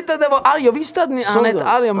 Jag visste inte att det var Arjan. Jag visste att han hette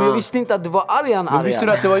Arjan, men jag visste inte att det var Arjan. Men visste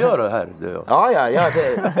du att det var jag då här? Ja. Jag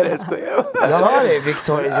har det,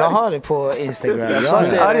 Victor. Jag har det på Instagram.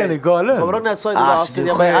 Arjan är galen. Kommer du ihåg när jag sa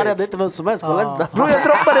det? Arjan är inte vem som helst. Bro, jag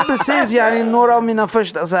droppade precis några av mina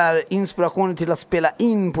första så här inspirationer till att spela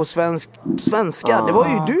in på svenska. Det var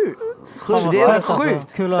ju du. Så det är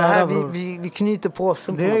sjukt. Så här vi knyter på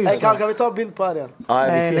sig. Kan vi ta en bild på Arjan? Ja,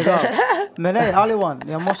 vi ser. Men nej, Aliwan,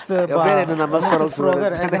 jag måste bara... Jag ber dig den här mössan också. Fråga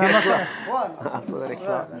dig. Alltså, det är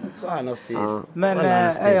klart. Men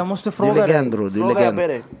jag måste fråga dig. Du är legend, bror. Du är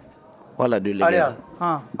legend. Walla, du är legend.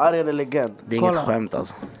 Arjan är legend. Det är inget skämt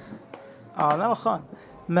alltså. Ja, det var skönt.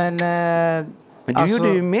 Men du gjorde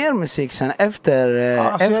ju mer musik sen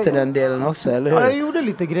efter den delen också, eller hur? Ja, jag gjorde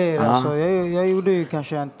lite grejer. Alltså. Jag gjorde ju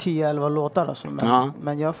kanske 10-11 låtar. Alltså.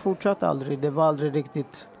 Men jag fortsatte aldrig. Det var aldrig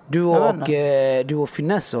riktigt... Du och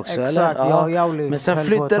Finesse också, exakt, eller? Ja. Men sen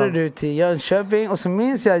flyttade du till Jönköping och så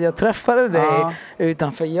minns jag att jag träffade dig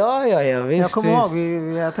utanför. Ja, visst. Jag kommer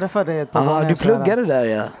ihåg, jag träffade dig ett par gånger. Du pluggade där,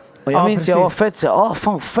 ja. Och jag minns jag var fett så,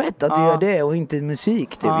 fan fett att du gör det och inte musik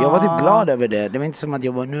typ. Jag var typ glad över det. Det var inte som att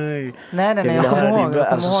jag var nej, jag kommer ihåg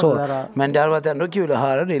det. Men det hade varit ändå kul att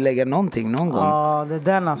höra dig lägga någonting någon gång. Ja, det är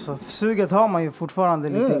den alltså. Suget har man ju fortfarande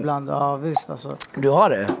lite ibland. Ja, visst alltså. Du har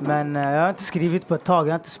det? Men jag har inte skrivit på ett tag.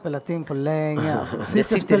 Jag har inte spelat in på länge. Alltså.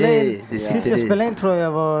 Sist jag spelade in tror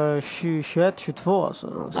jag var 21-22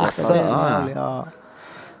 alltså.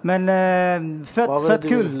 Men fett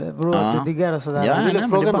kul, bro. Du diggar och sådär. Jag ville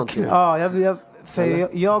fråga något.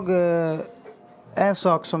 Ja, en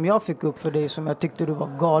sak som jag fick upp för dig som jag tyckte du var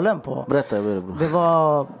galen på. Berätta, bro. Det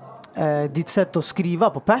var ditt sätt att skriva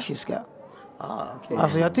på persiska. Okay.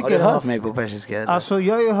 Alltså, jag tycker har du hört mig på persiska? Alltså,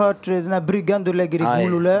 jag har ju hört den här bryggan du lägger i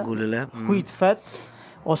Gulule. Skitfett.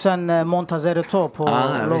 Och sen Montazerto på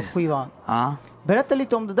låtskivan. Berätta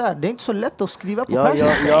lite om det där. Det är inte så lätt att skriva på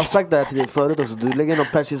persiska. Jag har sagt det här till dig förut också. Du lägger någon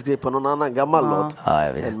persisk grej på någon annan gammal låt. Ja,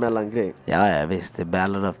 jag visst. En mellangrej. Ja, visst.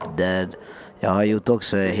 Ballad of the Dead. Jag har gjort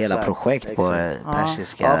också hela projekt på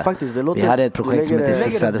persiska. Ja, faktiskt. Det låter, vi hade ett projekt som heter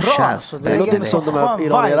Sissad och Chas. Det låter inte som de här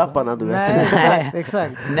iranier-rapparna, du vet. Nej,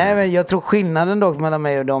 exakt. Nej, men jag tror skillnaden dock mellan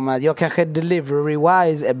mig och dem är att jag kanske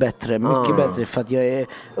delivery-wise är bättre. Mycket bättre för att jag är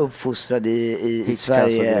uppfostrad i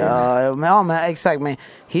Sverige. Ja, men exakt. Men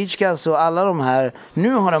Hitchcast och alla de här,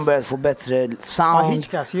 nu har de börjat få bättre sound,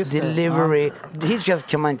 delivery. Hitchcast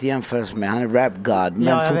kan man inte jämföra med, han är rap god.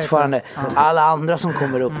 Men fortfarande, alla andra som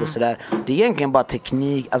kommer upp och sådär. Det är egentligen bara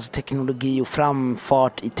teknik, alltså teknologi och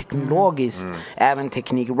framfart i teknologiskt, även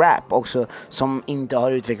teknik-rap också, som inte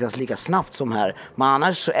har utvecklats lika snabbt som här. Men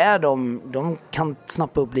annars så är de kan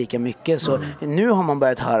snappa upp lika mycket, så nu har man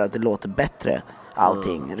börjat höra att det låter bättre.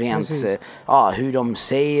 Allting, rent hur de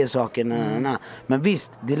säger sakerna. Men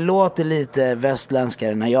visst, det låter lite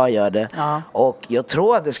västländskare när jag gör det. Och jag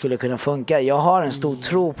tror att det skulle kunna funka. Jag har en stor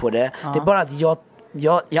tro på det. Det är bara att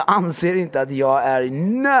jag anser inte att jag är i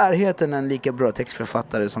närheten en lika bra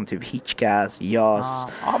textförfattare som typ Hitchcast, Yas,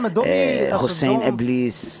 Hossein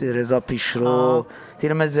Eblis, Reza Pishro,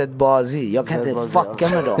 till och med Zed Bazi. Jag kan inte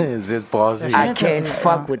fucka med dem. Zed Bazi. I can't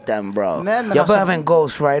fuck with them, bro. Jag behöver en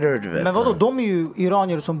ghostwriter, du vet. Men vadå, de är ju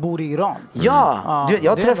iranier som bor i Iran. Ja,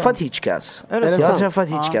 jag har träffat Hitchcast. Jag har träffat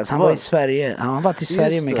Hitchcast. Han var i Sverige. Han har varit i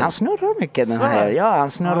Sverige mycket. Han snurrar mycket den här. Ja, han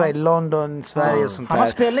snurrar i London, Sverige och sånt där. Han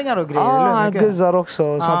har spelningar och grejer. Ja, han guzzar också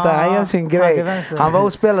och sånt där. Han gör sin grej. Han var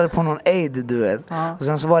och spelade på någon aid, du vet. Och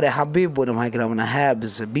sen så var det Habib och de här grabbarna,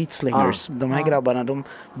 Habs, Beatslingers. De här grabbarna, de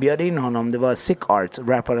bjöd in honom. Det var Sick Art,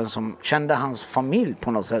 rapparen som kände hans familj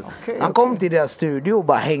på något sätt. Han kom till deras studio och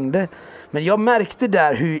bara hängde. Men jag märkte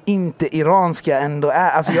där hur inte iranska ändå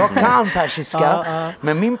är. Alltså jag kan persiska,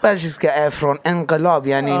 men min persiska är från Enqalab,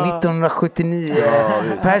 yani 1979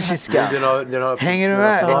 persiska. Hänger du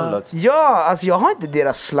med? Ja, alltså jag har inte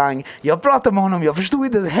deras slang. Jag pratade med honom, jag förstod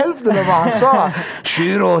inte hälften av vad han sa.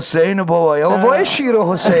 Shiro Hussein och bara, vad är Shiro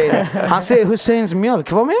Hussein? Han säger Husseins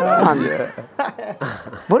mjölk, vad menar han?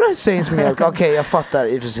 Vadå Husseins mjölk? Okej, jag fattar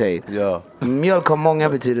i och för sig. Mjölk har många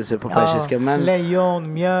betydelser på persiska, men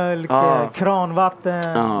lejon, mjölk,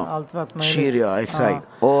 kranvatten, allt vad man Shiro, exakt.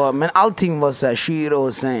 Men allting var så här Shiro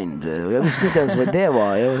Hussein. Jag visste inte ens vad det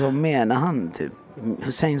var. Jag var så menar han typ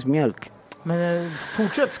Husseins mjölk. Men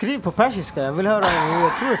fortsätt skriv på persiska. Jag vill höra,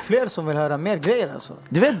 jag tror det är fler som vill höra mer grejer alltså.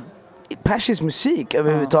 Du vet, persisk musik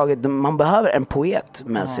överhuvudtaget, man behöver en poet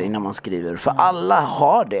med sig när man skriver, för alla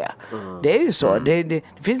har det. Det är ju så. Det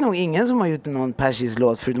finns nog ingen som har gjort någon persisk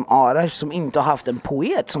låt förutom Arash som inte har haft en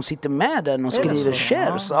poet som sitter med den och skriver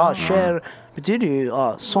shares. Share betyder ju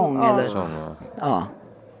sång eller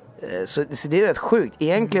så det är rätt sjukt.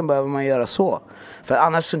 Egentligen behöver man göra så. För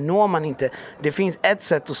annars så når man inte. Det finns ett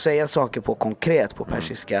sätt att säga saker på konkret på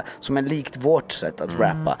persiska som är likt vårt sätt att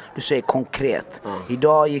rappa. Du säger konkret.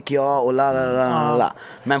 Idag gick jag och la.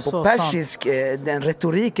 Men på persisk, den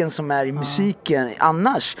retoriken som är i musiken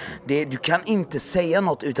annars, du kan inte säga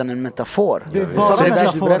något utan en metafor. Det är bara så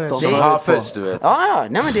metaforer. Som Hafez, du vet. Ja,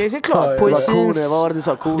 nej men det är klart. Poesins... Vad var det du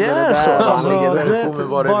sa? Det är så.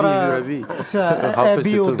 Bara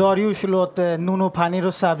Ebi och Dariush låter Nuno Panir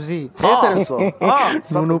och Sabzi. Heter det så?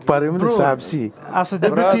 Nuno Panir och Sabzi. Alltså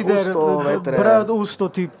det betyder bröd, ost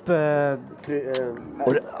och typ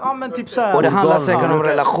men typ så här. Och det handlar säkert om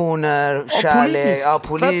relationer, kärlek,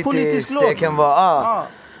 politiskt. Det kan vara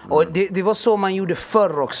och det var så man gjorde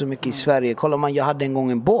förr också mycket i Sverige. Kolla jag hade en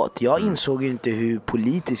gång en båt. Jag insåg ju inte hur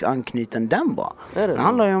politiskt anknuten den var.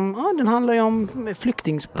 Den handlar ju om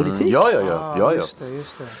flyktingspolitik. Ja. Just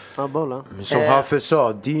det. Som Hafez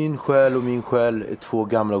sa, din själ och min själ är två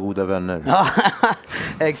gamla goda vänner. Ja,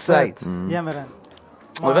 exakt. Ge mig den.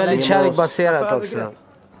 Och väldigt kärleksbaserat också.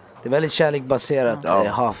 Det är väldigt kärleksbaserat,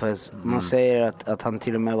 Hafez. Man säger att han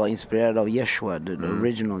till och med var inspirerad av Yeshua, the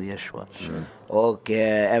original Yeshua. Och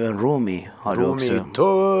även Rumi har det också.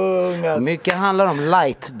 Tung. Mycket handlar om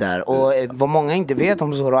light där. Och vad många inte vet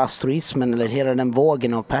om zoroastroismen eller hela den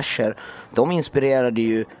vågen av perser, de inspirerade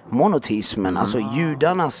ju monoteismen, alltså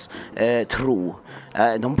judarnas tro.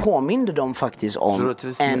 De påminner dem faktiskt om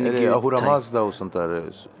en gud. Ahura Mazda och sånt där.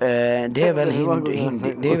 Det är väl hinduism.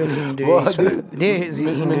 Det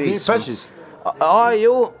är hinduism. Ja,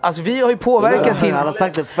 jo, alltså vi har ju påverkat till. Han har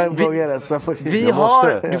sagt det 5 gånger. Vi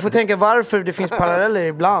har, du får tänka varför det finns paralleller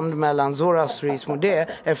ibland mellan zoroastrism och det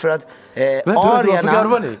är för att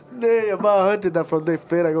arierna. Nej, jag bara hört det där från dig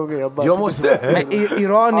flera gånger. Jag måste. Men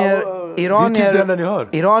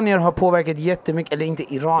iranier har påverkat jättemycket, eller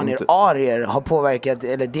inte iranier, arier har påverkat,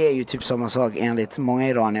 eller det är ju typ samma sak enligt många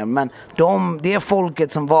iranier, men det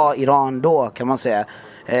folket som var Iran då, kan man säga,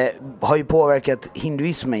 har ju påverkat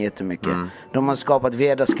hinduismen jättemycket. De har skapat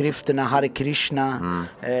Veda-skrifterna, Hare Krishna,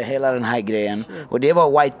 hela den här grejen. Och det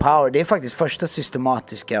var white power. Det är faktiskt första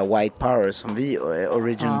systematiska white power som vi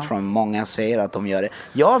origin från många säger att de gör det.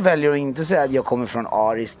 Jag väljer att inte säga att jag kommer från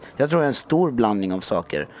ariskt. Jag tror jag är en stor blandning av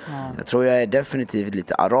saker. Jag tror jag är definitivt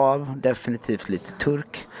lite arab, definitivt lite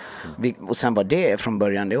turk. Och sen vad det är från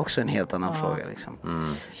början, det är också en helt annan fråga liksom.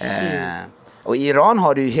 Och i Iran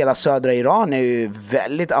har du ju, hela södra Iran är ju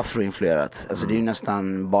väldigt afroinfluerat. Alltså det är ju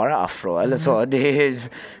nästan bara afro. Eller så, det är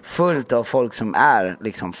fullt av folk som är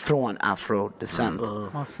liksom från afro-descent.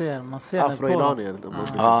 Man ser Afro-iranier.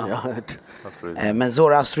 Men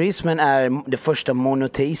zoroastrismen är det första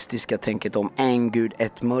monoteistiska tänket om en gud,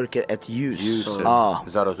 ett mörker, ett ljus.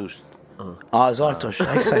 Zarathustra. Ja, Zarathustra,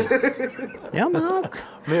 exakt. Ja,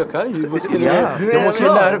 men jag kan ju.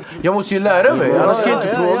 Jag måste ju lära mig, annars kan jag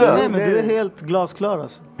inte fråga. Nej, men du är helt glasklar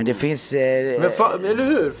alltså. Men det finns... eller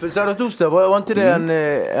hur? För Zarathustra, var inte det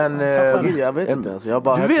jag vet inte. Alltså, jag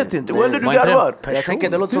bara du vet inte? Eller du garvar? Jag tänker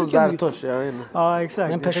det låter som Zarathustra. Ja,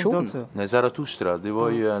 exakt. En person. Nej, Zarathustra, det var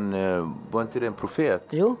ju var inte det en profet?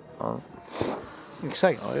 Jo. Ja.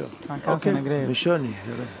 Exakt. Han kan sina grejer. Men kör ni?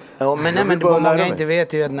 Ja, men det var många inte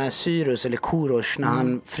vet ju att när Cyrus eller Korosh, när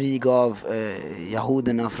han frigav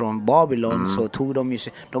jahuderna från Babylon, så tog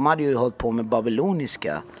de hade ju hållit på med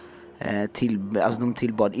babyloniska alltså de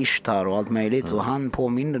tillbad Ishtar och allt möjligt, och han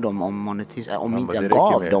påminner dem om monetism, om inte jag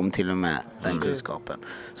gav dem till och med den kunskapen.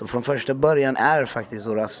 Så från första början är faktiskt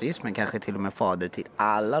zoroastrismen kanske till och med fader till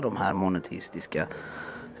alla de här monoteistiska.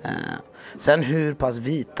 Sen hur pass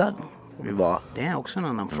vita vi var, det är också en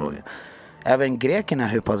annan fråga. Även grekerna,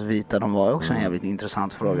 hur pass vita de var, också en jävligt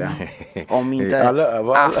intressant fråga. Om inte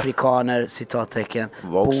afrikaner, citattecken,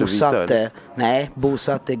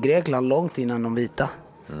 bosatte Grekland långt innan de vita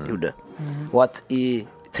gjorde. Och att i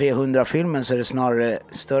 300-filmen så är det snarare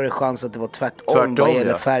större chans att det var tvärtom vad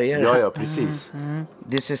gäller färger. Ja, precis.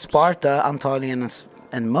 This is Sparta, antagligen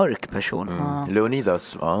en mörk person.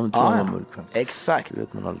 Leonidas, mörk. Exakt. Det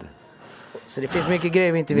vet man aldrig. Så det finns mycket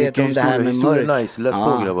grejer vi inte vet om det här med mörk. Nice. Läs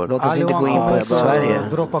på, grabbar. Låt oss inte gå in på Sverige.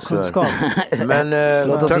 Droppa kunskap.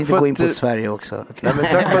 Låt oss inte gå in på Sverige också. Okay. Nej, men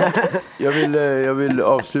tack för att, jag vill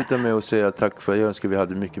avsluta med att säga tack för att jag önskar vi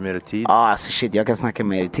hade mycket mer tid. Alltså shit, jag kan snacka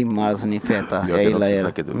med er i timmar, alltså ni är feta. Jag gillar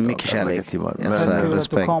er. Mycket kärlek. Men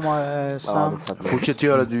respekt. Fortsätt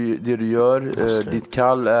göra det du gör. Ditt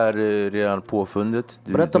kall är redan påfundet.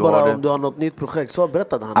 Berätta bara om du har något nytt projekt. Så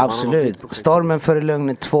berättade han. Absolut. Stormen före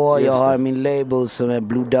lögnen 2. Jag har min label som är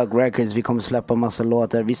Blue Duck Records. Vi kommer släppa massa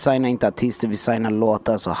låtar. Vi signar inte artister, vi signar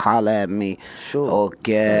låtar. Så holla at me. Och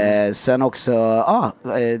sen också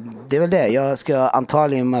det är väl det. Jag ska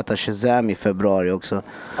antagligen möta Shazam i februari också.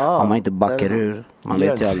 Om man inte backar ur. Man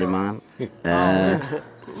vet ju aldrig, man.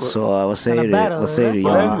 Så vad säger du? Vad säger du,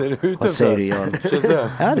 Jan? Vad säger du, Jan?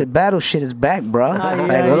 Ja, the battle shit is back, bro.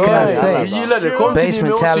 Like, what can I say? Base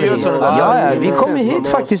mentality. Ja, vi kommer hit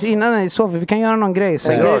faktiskt innan i så, för vi kan göra någon grej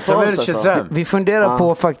så här. Vi funderar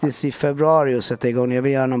på faktiskt i februari och sätta igång. Jag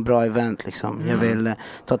vill göra någon bra event liksom. Jag vill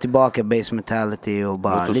ta tillbaka base mentality och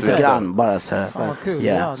bara lite grann bara så här.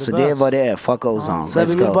 Ja, så det är vad det är. Fuck Ozone. Så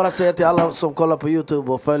vi vill bara säga till alla som kollar på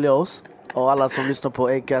YouTube och följer oss, och alla som lyssnar på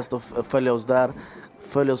Acast och följer oss där.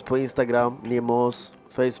 Följ oss på Instagram, Nimos,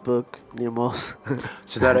 Facebook, Nimos.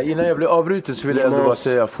 Så där, innan jag blir avbruten så vill jag ändå bara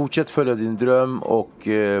säga, fortsätt följa din dröm och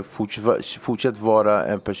fortsätt vara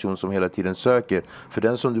en person som hela tiden söker. För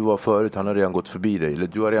den som du var förut, han har redan gått förbi dig, eller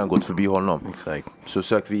du har redan gått förbi honom. Exakt. Så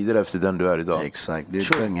sök vidare efter den du är idag. Exakt, du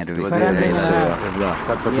sjunger du. Tack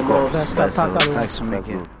för att du kom. Tack så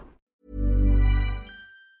mycket.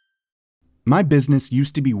 My business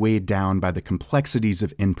used to be weighed down by the complexities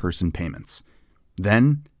of in-person payments.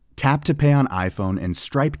 Then, Tap to Pay on iPhone and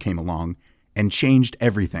Stripe came along and changed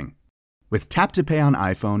everything. With Tap to Pay on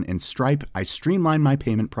iPhone and Stripe, I streamlined my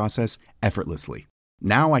payment process effortlessly.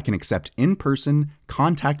 Now I can accept in-person,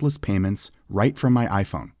 contactless payments right from my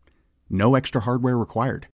iPhone. No extra hardware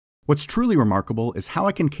required. What's truly remarkable is how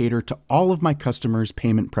I can cater to all of my customers'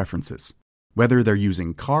 payment preferences. Whether they're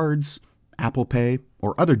using cards, Apple Pay,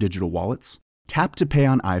 or other digital wallets, Tap to Pay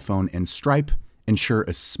on iPhone and Stripe ensure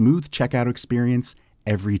a smooth checkout experience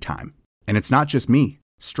every time. And it's not just me.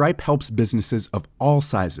 Stripe helps businesses of all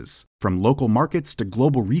sizes, from local markets to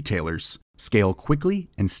global retailers, scale quickly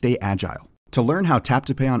and stay agile. To learn how Tap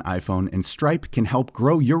to Pay on iPhone and Stripe can help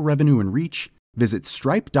grow your revenue and reach, visit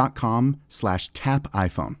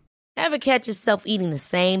stripe.com/tapiphone. Ever catch yourself eating the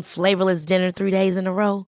same flavorless dinner 3 days in a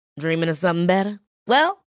row? Dreaming of something better?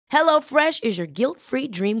 Well, HelloFresh is your guilt-free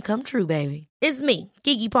dream come true, baby. It's me,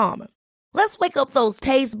 Keke Palmer. Let's wake up those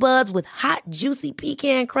taste buds with hot, juicy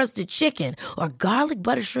pecan-crusted chicken or garlic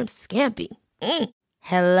butter shrimp scampi.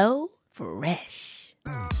 Hello Fresh.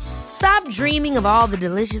 Stop dreaming of all the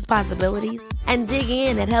delicious possibilities and dig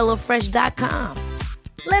in at HelloFresh.com.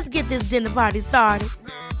 Let's get this dinner party started.